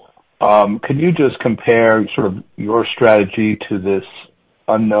competitors. Can you just compare sort of your strategy to this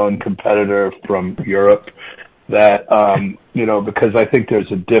unknown competitor from Europe that, because I think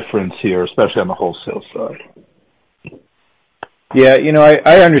there's a difference here, especially on the wholesale side. Yeah,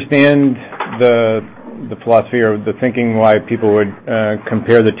 I understand the philosophy or the thinking why people would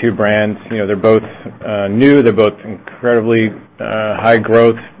compare the two brands. They're both new, they're both incredibly high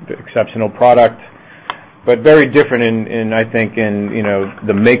growth, exceptional product, but very different in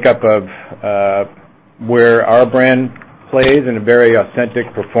the makeup of where our brand plays in a very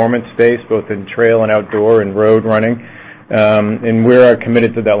authentic performance space, both in trail and outdoor and road running, and we're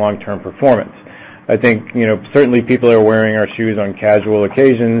committed to that long-term performance. I think, certainly people are wearing our shoes on casual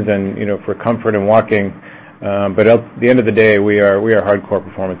occasions and, for comfort and walking. But at the end of the day, we are a hardcore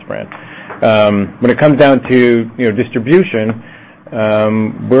performance brand. When it comes down to, distribution,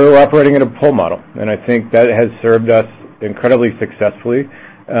 we're operating in a pull model, and I think that has served us incredibly successfully.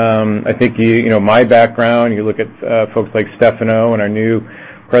 I think, my background, you look at folks like Stefano and our new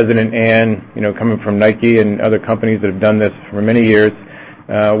president, Ann, coming from Nike and other companies that have done this for many years.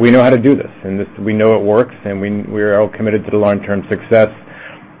 We know how to do this, and we know it works, and we're all committed to the long-term success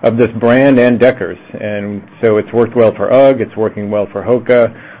of this brand and Deckers. And so it's worked well for UGG, it's working well for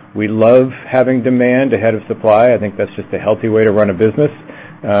HOKA. We love having demand ahead of supply. I think that's just a healthy way to run a business,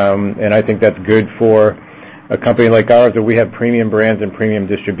 and I think that's good for a company like ours where we have premium brands and premium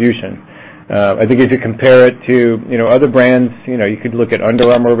distribution. I think if you compare it to, other brands, you could look at Under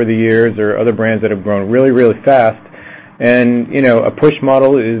Armour over the years or other brands that have grown really, really fast. And, a push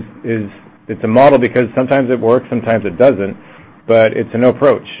model it's a model because sometimes it works, sometimes it doesn't, but it's a no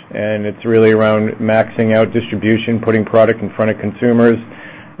approach. And it's really around maxing out distribution, putting product in front of consumers.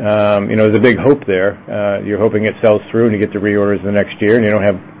 There's a big hope there. You're hoping it sells through and you get the reorders the next year and you don't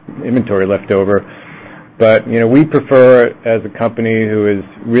have inventory left over. But, we prefer, as a company who is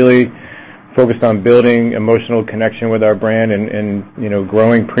really focused on building emotional connection with our brand and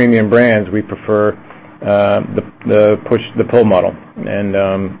growing premium brands, we prefer the pull model. And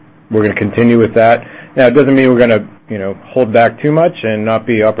we're going to continue with that. Now, it doesn't mean we're going to, hold back too much and not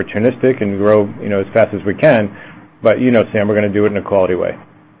be opportunistic and grow, as fast as we can. But, Sam, we're going to do it in a quality way.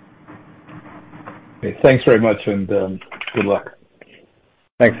 Okay, thanks very much, and good luck.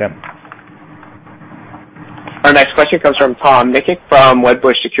 Thanks, Sam. Our next question comes from Tom Nikic from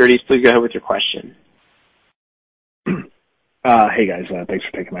Wedbush Securities. Please go ahead with your question. Hey, guys. Thanks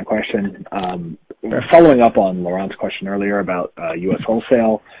for taking my question. Following up on Laurent's question earlier about U.S.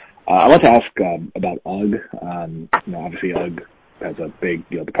 wholesale, I want to ask about UGG. Obviously, UGG has a big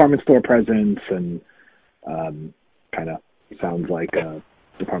department store presence, and kind of sounds like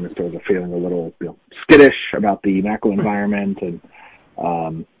department stores are feeling a little skittish about the macro environment, and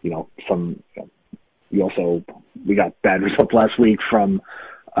we got bad results last week from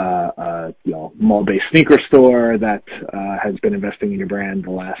mall-based sneaker store that has been investing in your brand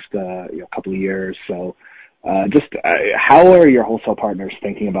the last couple of years. So how are your wholesale partners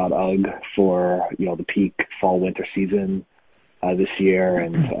thinking about UGG for the peak fall-winter season this year?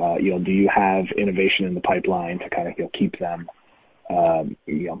 And do you have innovation in the pipeline to kind of keep them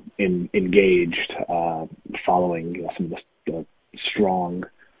engaged following some of the strong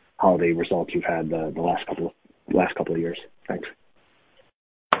holiday results you've had the last couple of years? Thanks.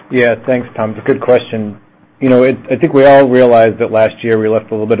 Yeah, thanks, Tom. It's a good question. I think we all realized that last year we left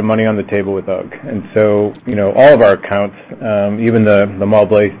a little bit of money on the table with UGG. And so, all of our accounts, even the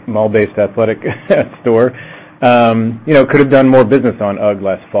mall-based athletic store, could have done more business on UGG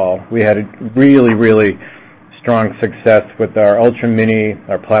last fall. We had a really, really strong success with our Ultra Mini,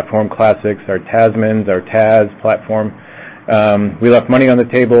 our Platform Classics, our Tasmans, our Taz platform. We left money on the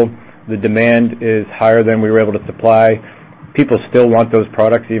table. The demand is higher than we were able to supply. People still want those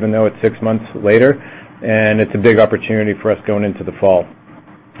products even though it's 6 months later, and it's a big opportunity for us going into the fall.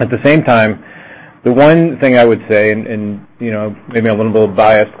 At the same time, the one thing I would say, and maybe I'm a little bit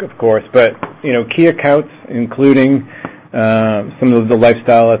biased, of course, but key accounts, including some of the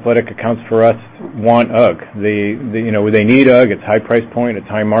lifestyle athletic accounts for us, want UGG. They need UGG. It's high price point. It's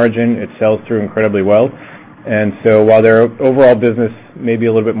high margin. It sells through incredibly well. And so while their overall business may be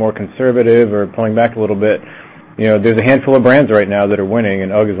a little bit more conservative or pulling back a little bit, there's a handful of brands right now that are winning,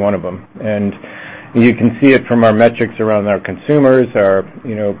 and UGG is one of them. And you can see it from our metrics around our consumers, our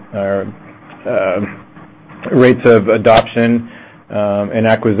rates of adoption and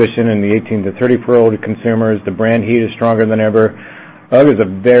acquisition in the 18 to 34-year-old consumers. The brand heat is stronger than ever. UGG is a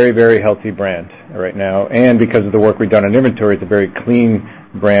very, very healthy brand right now, and because of the work we've done on inventory, it's a very clean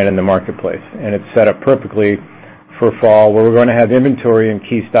brand in the marketplace, and it's set up perfectly for fall, where we're going to have inventory in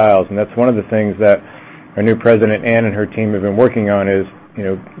key styles. And that's one of the things that our new president, Ann, and her team have been working on is,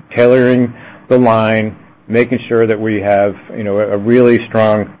 tailoring the line, making sure that we have, a really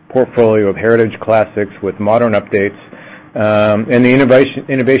strong portfolio of heritage classics with modern updates. And the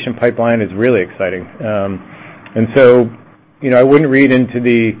innovation pipeline is really exciting. And so, I wouldn't read into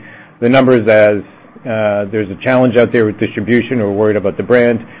the numbers as there's a challenge out there with distribution or worried about the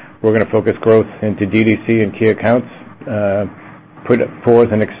brand. We're going to focus growth into DTC and key accounts, put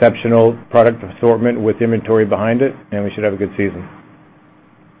forth an exceptional product assortment with inventory behind it, and we should have a good season.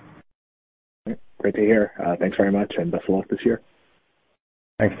 Great to hear. Thanks very much, and best of luck this year.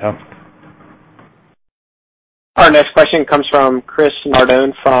 Thanks, Tom. Our next question comes from Chris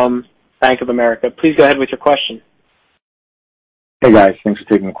Nardone from Bank of America. Please go ahead with your question. Hey, guys. Thanks for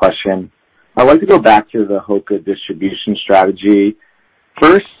taking the question. I'd like to go back to the HOKA distribution strategy.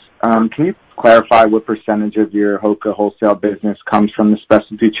 First, can you clarify what percentage of your HOKA wholesale business comes from the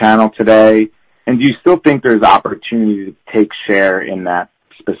specialty channel today? And do you still think there's opportunity to take share in that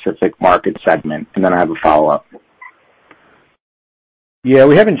specific market segment? And then I have a follow-up. Yeah,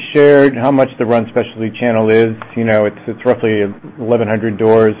 we haven't shared how much the run specialty channel is. It's roughly 1,100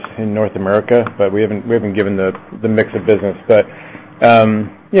 doors in North America, but we haven't given the mix of business. But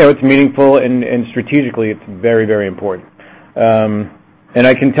it's meaningful and strategically it's very, very important. And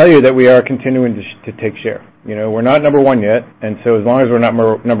I can tell you that we are continuing to take share. We're not number one yet, and so as long as we're not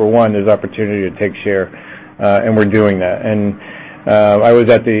number one, there's opportunity to take share, and we're doing that. And I was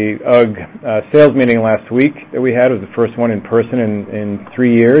at the UGG sales meeting last week that we had. It was the first one in person in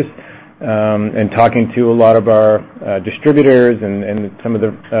 3 years, and talking to a lot of our distributors and some of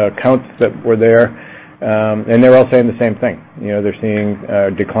the accounts that were there, and they're all saying the same thing. They're seeing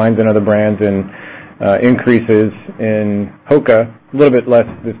declines in other brands and increases in Hoka, a little bit less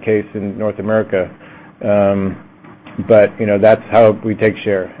in this case in North America. But that's how we take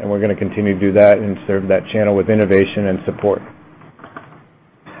share, and we're going to continue to do that and serve that channel with innovation and support.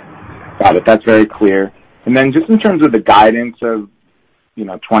 Got it. That's very clear. And then just in terms of the guidance of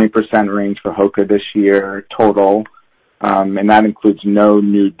 20% range for Hoka this year total, and that includes no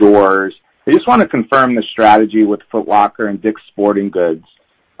new doors. I just want to confirm the strategy with Foot Locker and Dick's Sporting Goods.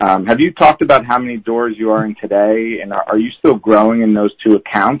 Have you talked about how many doors you are in today, and are you still growing in those two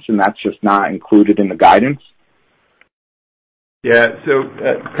accounts, and that's just not included in the guidance? Yeah, so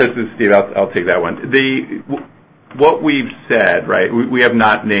Chris, this is Steve. I'll take that one. What we've said, right, we have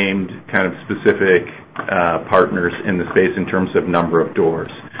not named kind of specific partners in the space in terms of number of doors.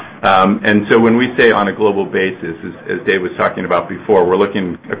 And so when we say on a global basis, as Dave was talking about before, we're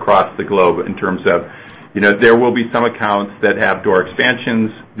looking across the globe in terms of, there will be some accounts that have door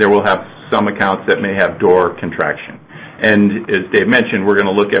expansions. There will have some accounts that may have door contraction. And as Dave mentioned, we're going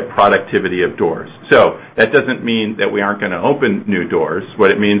to look at productivity of doors. So that doesn't mean that we aren't going to open new doors. What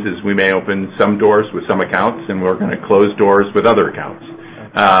it means is we may open some doors with some accounts, and we're going to close doors with other accounts.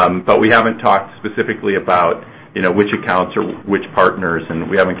 But we haven't talked specifically about, which accounts or which partners, and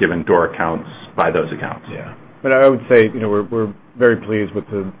we haven't given door accounts by those accounts. Yeah. But I would say, we're very pleased with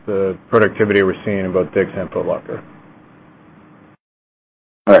the productivity we're seeing in both Dick's and Foot Locker.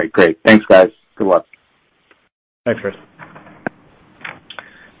 All right, great. Thanks, guys. Good luck. Thanks, Chris.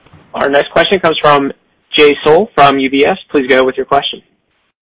 Our next question comes from Jay Sole from UBS. Please go with your question.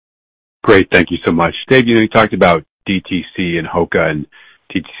 Great. Thank you so much. Dave, you talked about DTC and Hoka and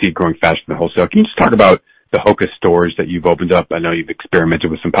DTC growing faster than wholesale. Can you just talk about the Hoka stores that you've opened up? I know you've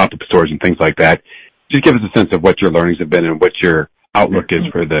experimented with some pop-up stores and things like that. Just give us a sense of what your learnings have been and what your outlook is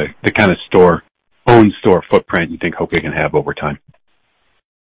for the kind of own store footprint you think Hoka can have over time.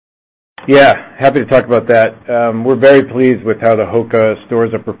 Yeah, happy to talk about that. We're very pleased with how the Hoka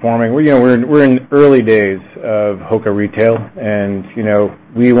stores are performing. We're in early days of Hoka retail, and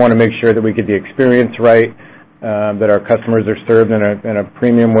we want to make sure that we get the experience right, that our customers are served in a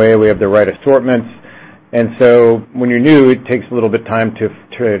premium way. We have the right assortments, and so when you're new, it takes a little bit of time to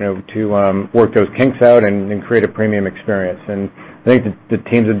work those kinks out and create a premium experience. And I think the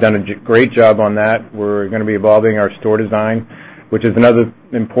teams have done a great job on that. We're going to be evolving our store design, which is another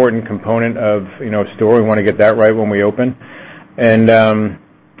important component of, a store. We want to get that right when we open. And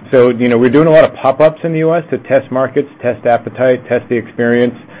so, we're doing a lot of pop-ups in the U.S. to test markets, test appetite, test the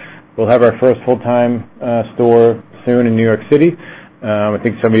experience. We'll have our first full-time store soon in New York City. I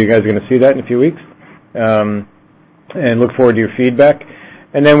think some of you guys are going to see that in a few weeks. And look forward to your feedback.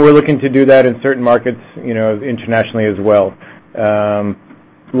 And then we're looking to do that in certain markets, internationally as well.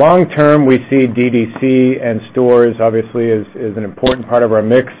 Long term, we see DTC and stores obviously is an important part of our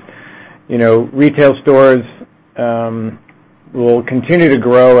mix. Retail stores will continue to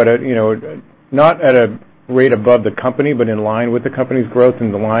grow at not at a rate above the company, but in line with the company's growth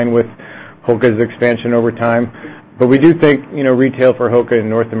and in line with Hoka's expansion over time. But we do think retail for Hoka in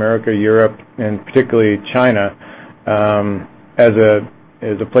North America, Europe, and particularly China, as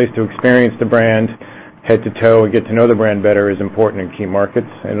a place to experience the brand head to toe and get to know the brand better is important in key markets,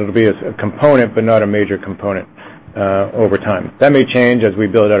 and it'll be a component but not a major component over time. That may change as we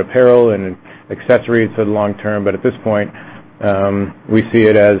build out apparel and accessories for the long term, but at this point we see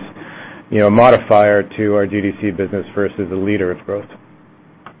it as a modifier to our DTC business versus a leader of growth.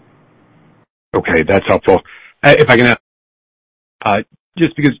 Okay, that's helpful. If I can ask,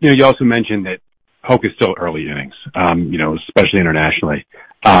 just because you also mentioned that Hoka's still early innings, especially internationally.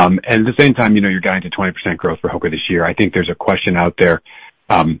 And at the same time, you're guiding to 20% growth for Hoka this year. I think there's a question out there.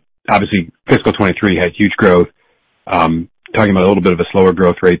 Obviously, fiscal 23 had huge growth. Talking about a little bit of a slower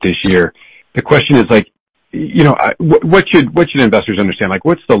growth rate this year. The question is what should investors understand?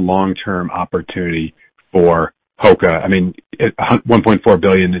 What's the long-term opportunity for Hoka? I mean, $1.4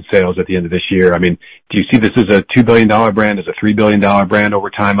 billion in sales at the end of this year. I mean, do you see this as a $2 billion brand, as a $3 billion brand over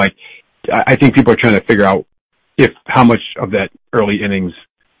time? I think people are trying to figure out how much of that early innings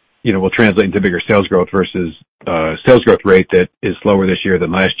will translate into bigger sales growth versus sales growth rate that is slower this year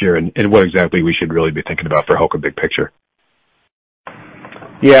than last year, and what exactly we should really be thinking about for Hoka big picture.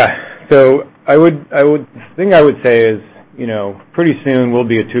 Yeah. So I would say is, pretty soon we'll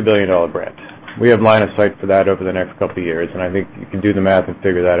be a $2 billion brand. We have line of sight for that over the next couple of years, and I think you can do the math and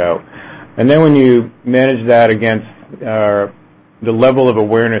figure that out. And then when you manage that against the level of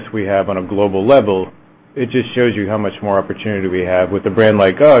awareness we have on a global level, it just shows you how much more opportunity we have with a brand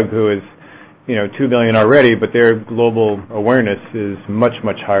like UGG, who is, $2 billion already, but their global awareness is much,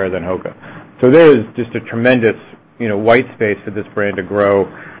 much higher than HOKA. So there is just a tremendous, white space for this brand to grow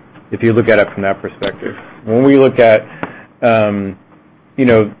if you look at it from that perspective. When we look at,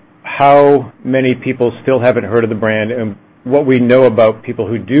 how many people still haven't heard of the brand and what we know about people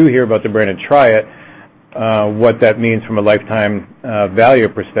who do hear about the brand and try it, what that means from a lifetime value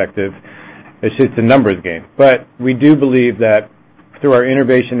perspective, it's just a numbers game. But we do believe that through our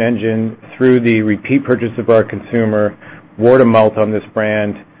innovation engine, through the repeat purchase of our consumer, word of mouth on this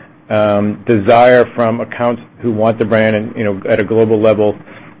brand, desire from accounts who want the brand and, at a global level,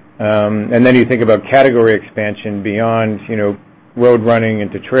 and then you think about category expansion beyond, road running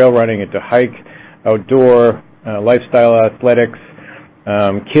into trail running, into hike, outdoor, lifestyle athletics,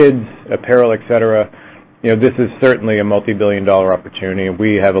 kids, apparel, etc. This is certainly a multi-billion-dollar opportunity, and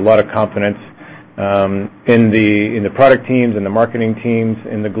we have a lot of confidence in the product teams, in the marketing teams,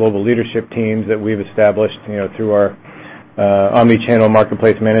 in the global leadership teams that we've established, through our omni-channel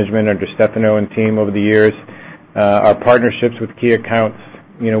marketplace management under Stefano and team over the years. Our partnerships with key accounts,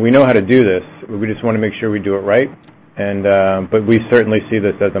 we know how to do this. We just want to make sure we do it right. But we certainly see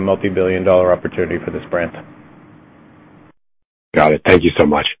this as a multi-billion-dollar opportunity for this brand. Got it. Thank you so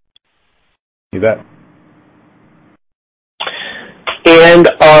much. You bet. And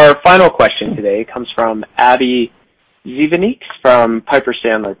our final question today comes from Abby Zvejnieks from Piper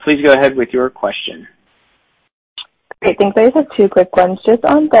Sandler. Please go ahead with your question. Great, thanks. I just have two quick ones. Just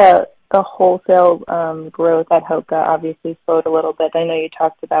on the wholesale growth at HOKA obviously slowed a little bit. I know you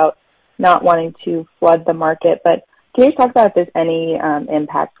talked about not wanting to flood the market, but can you talk about if there's any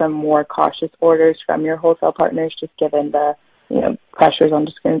impact from more cautious orders from your wholesale partners, just given the pressures on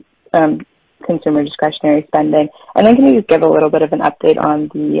consumer discretionary spending? And then can you just give a little bit of an update on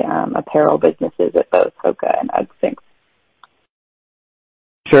the apparel businesses at both HOKA and UGG? Thanks.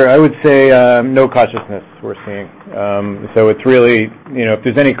 Sure. I would say no cautiousness we're seeing. So it's really, if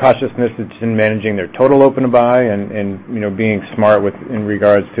there's any cautiousness, it's in managing their total open to buy and being smart in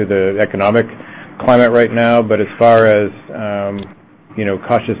regards to the economic climate right now. But as far as,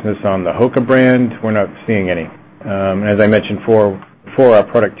 cautiousness on the HOKA brand, we're not seeing any. As I mentioned for our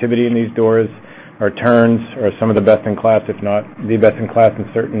productivity in these doors, our turns are some of the best in class, if not the best in class in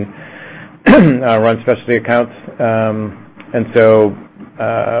certain run specialty accounts. And so,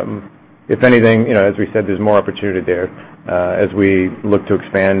 if anything, as we said, there's more opportunity there as we look to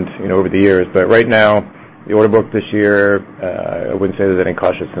expand, over the years. But right now, the order book this year, I wouldn't say there's any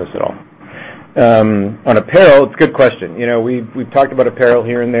cautiousness at all. On apparel, it's a good question. We've talked about apparel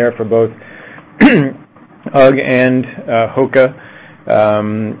here and there for both UGG and HOKA.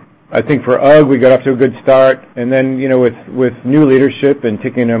 I think for UGG, we got off to a good start, and then with new leadership and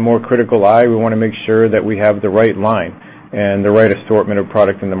taking a more critical eye, we want to make sure that we have the right line and the right assortment of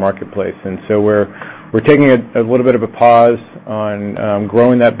product in the marketplace. And so we're taking a little bit of a pause on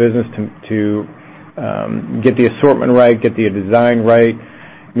growing that business to get the assortment right, get the design right,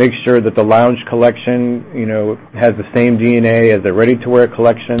 make sure that the lounge collection has the same DNA as the ready-to-wear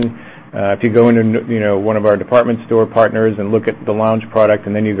collection. If you go into one of our department store partners and look at the lounge product,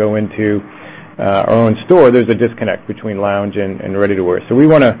 and then you go into our own store, there's a disconnect between lounge and ready-to-wear. So we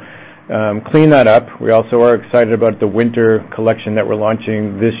want to clean that up. We also are excited about the winter collection that we're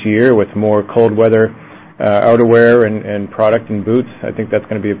launching this year with more cold weather outerwear and product and boots. I think that's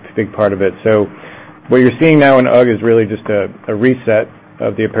going to be a big part of it. So what you're seeing now in UGG is really just a reset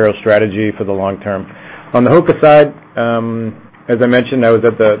of the apparel strategy for the long term. On the HOKA side, as I mentioned, I was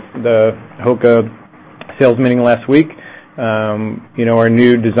at the HOKA sales meeting last week. Our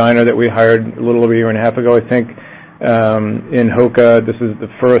new designer that we hired a little over a year and a half ago, I think, in HOKA, this is the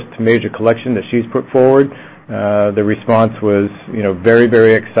first major collection that she's put forward. The response was, very,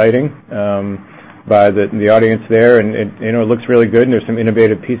 very exciting by the audience there, and it looks really good, and there's some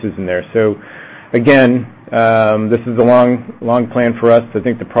innovative pieces in there. So, again, this is a long plan for us. I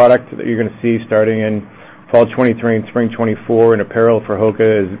think the product that you're going to see starting in fall 23 and spring 24 in apparel for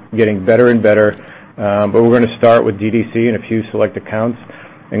HOKA is getting better and better. But we're going to start with DTC and a few select accounts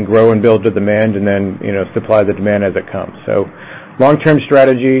and grow and build the demand, and then supply the demand as it comes. So, long-term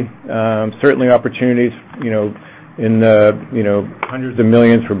strategy, certainly opportunities, in the hundreds of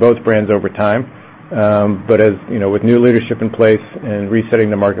millions for both brands over time. But as with new leadership in place and resetting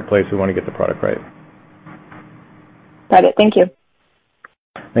the marketplace, we want to get the product right. Got it. Thank you.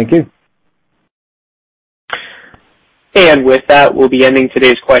 Thank you. And with that, we'll be ending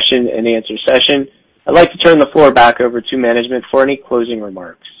today's question and answer session. I'd like to turn the floor back over to management for any closing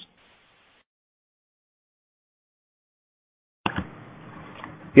remarks.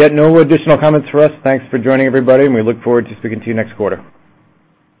 Yeah, no additional comments for us. Thanks for joining, everybody, and we look forward to speaking to you next quarter.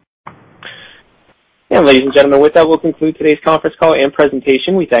 And ladies and gentlemen, with that, we'll conclude today's conference call and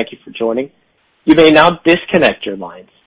presentation. We thank you for joining. You may now disconnect your lines.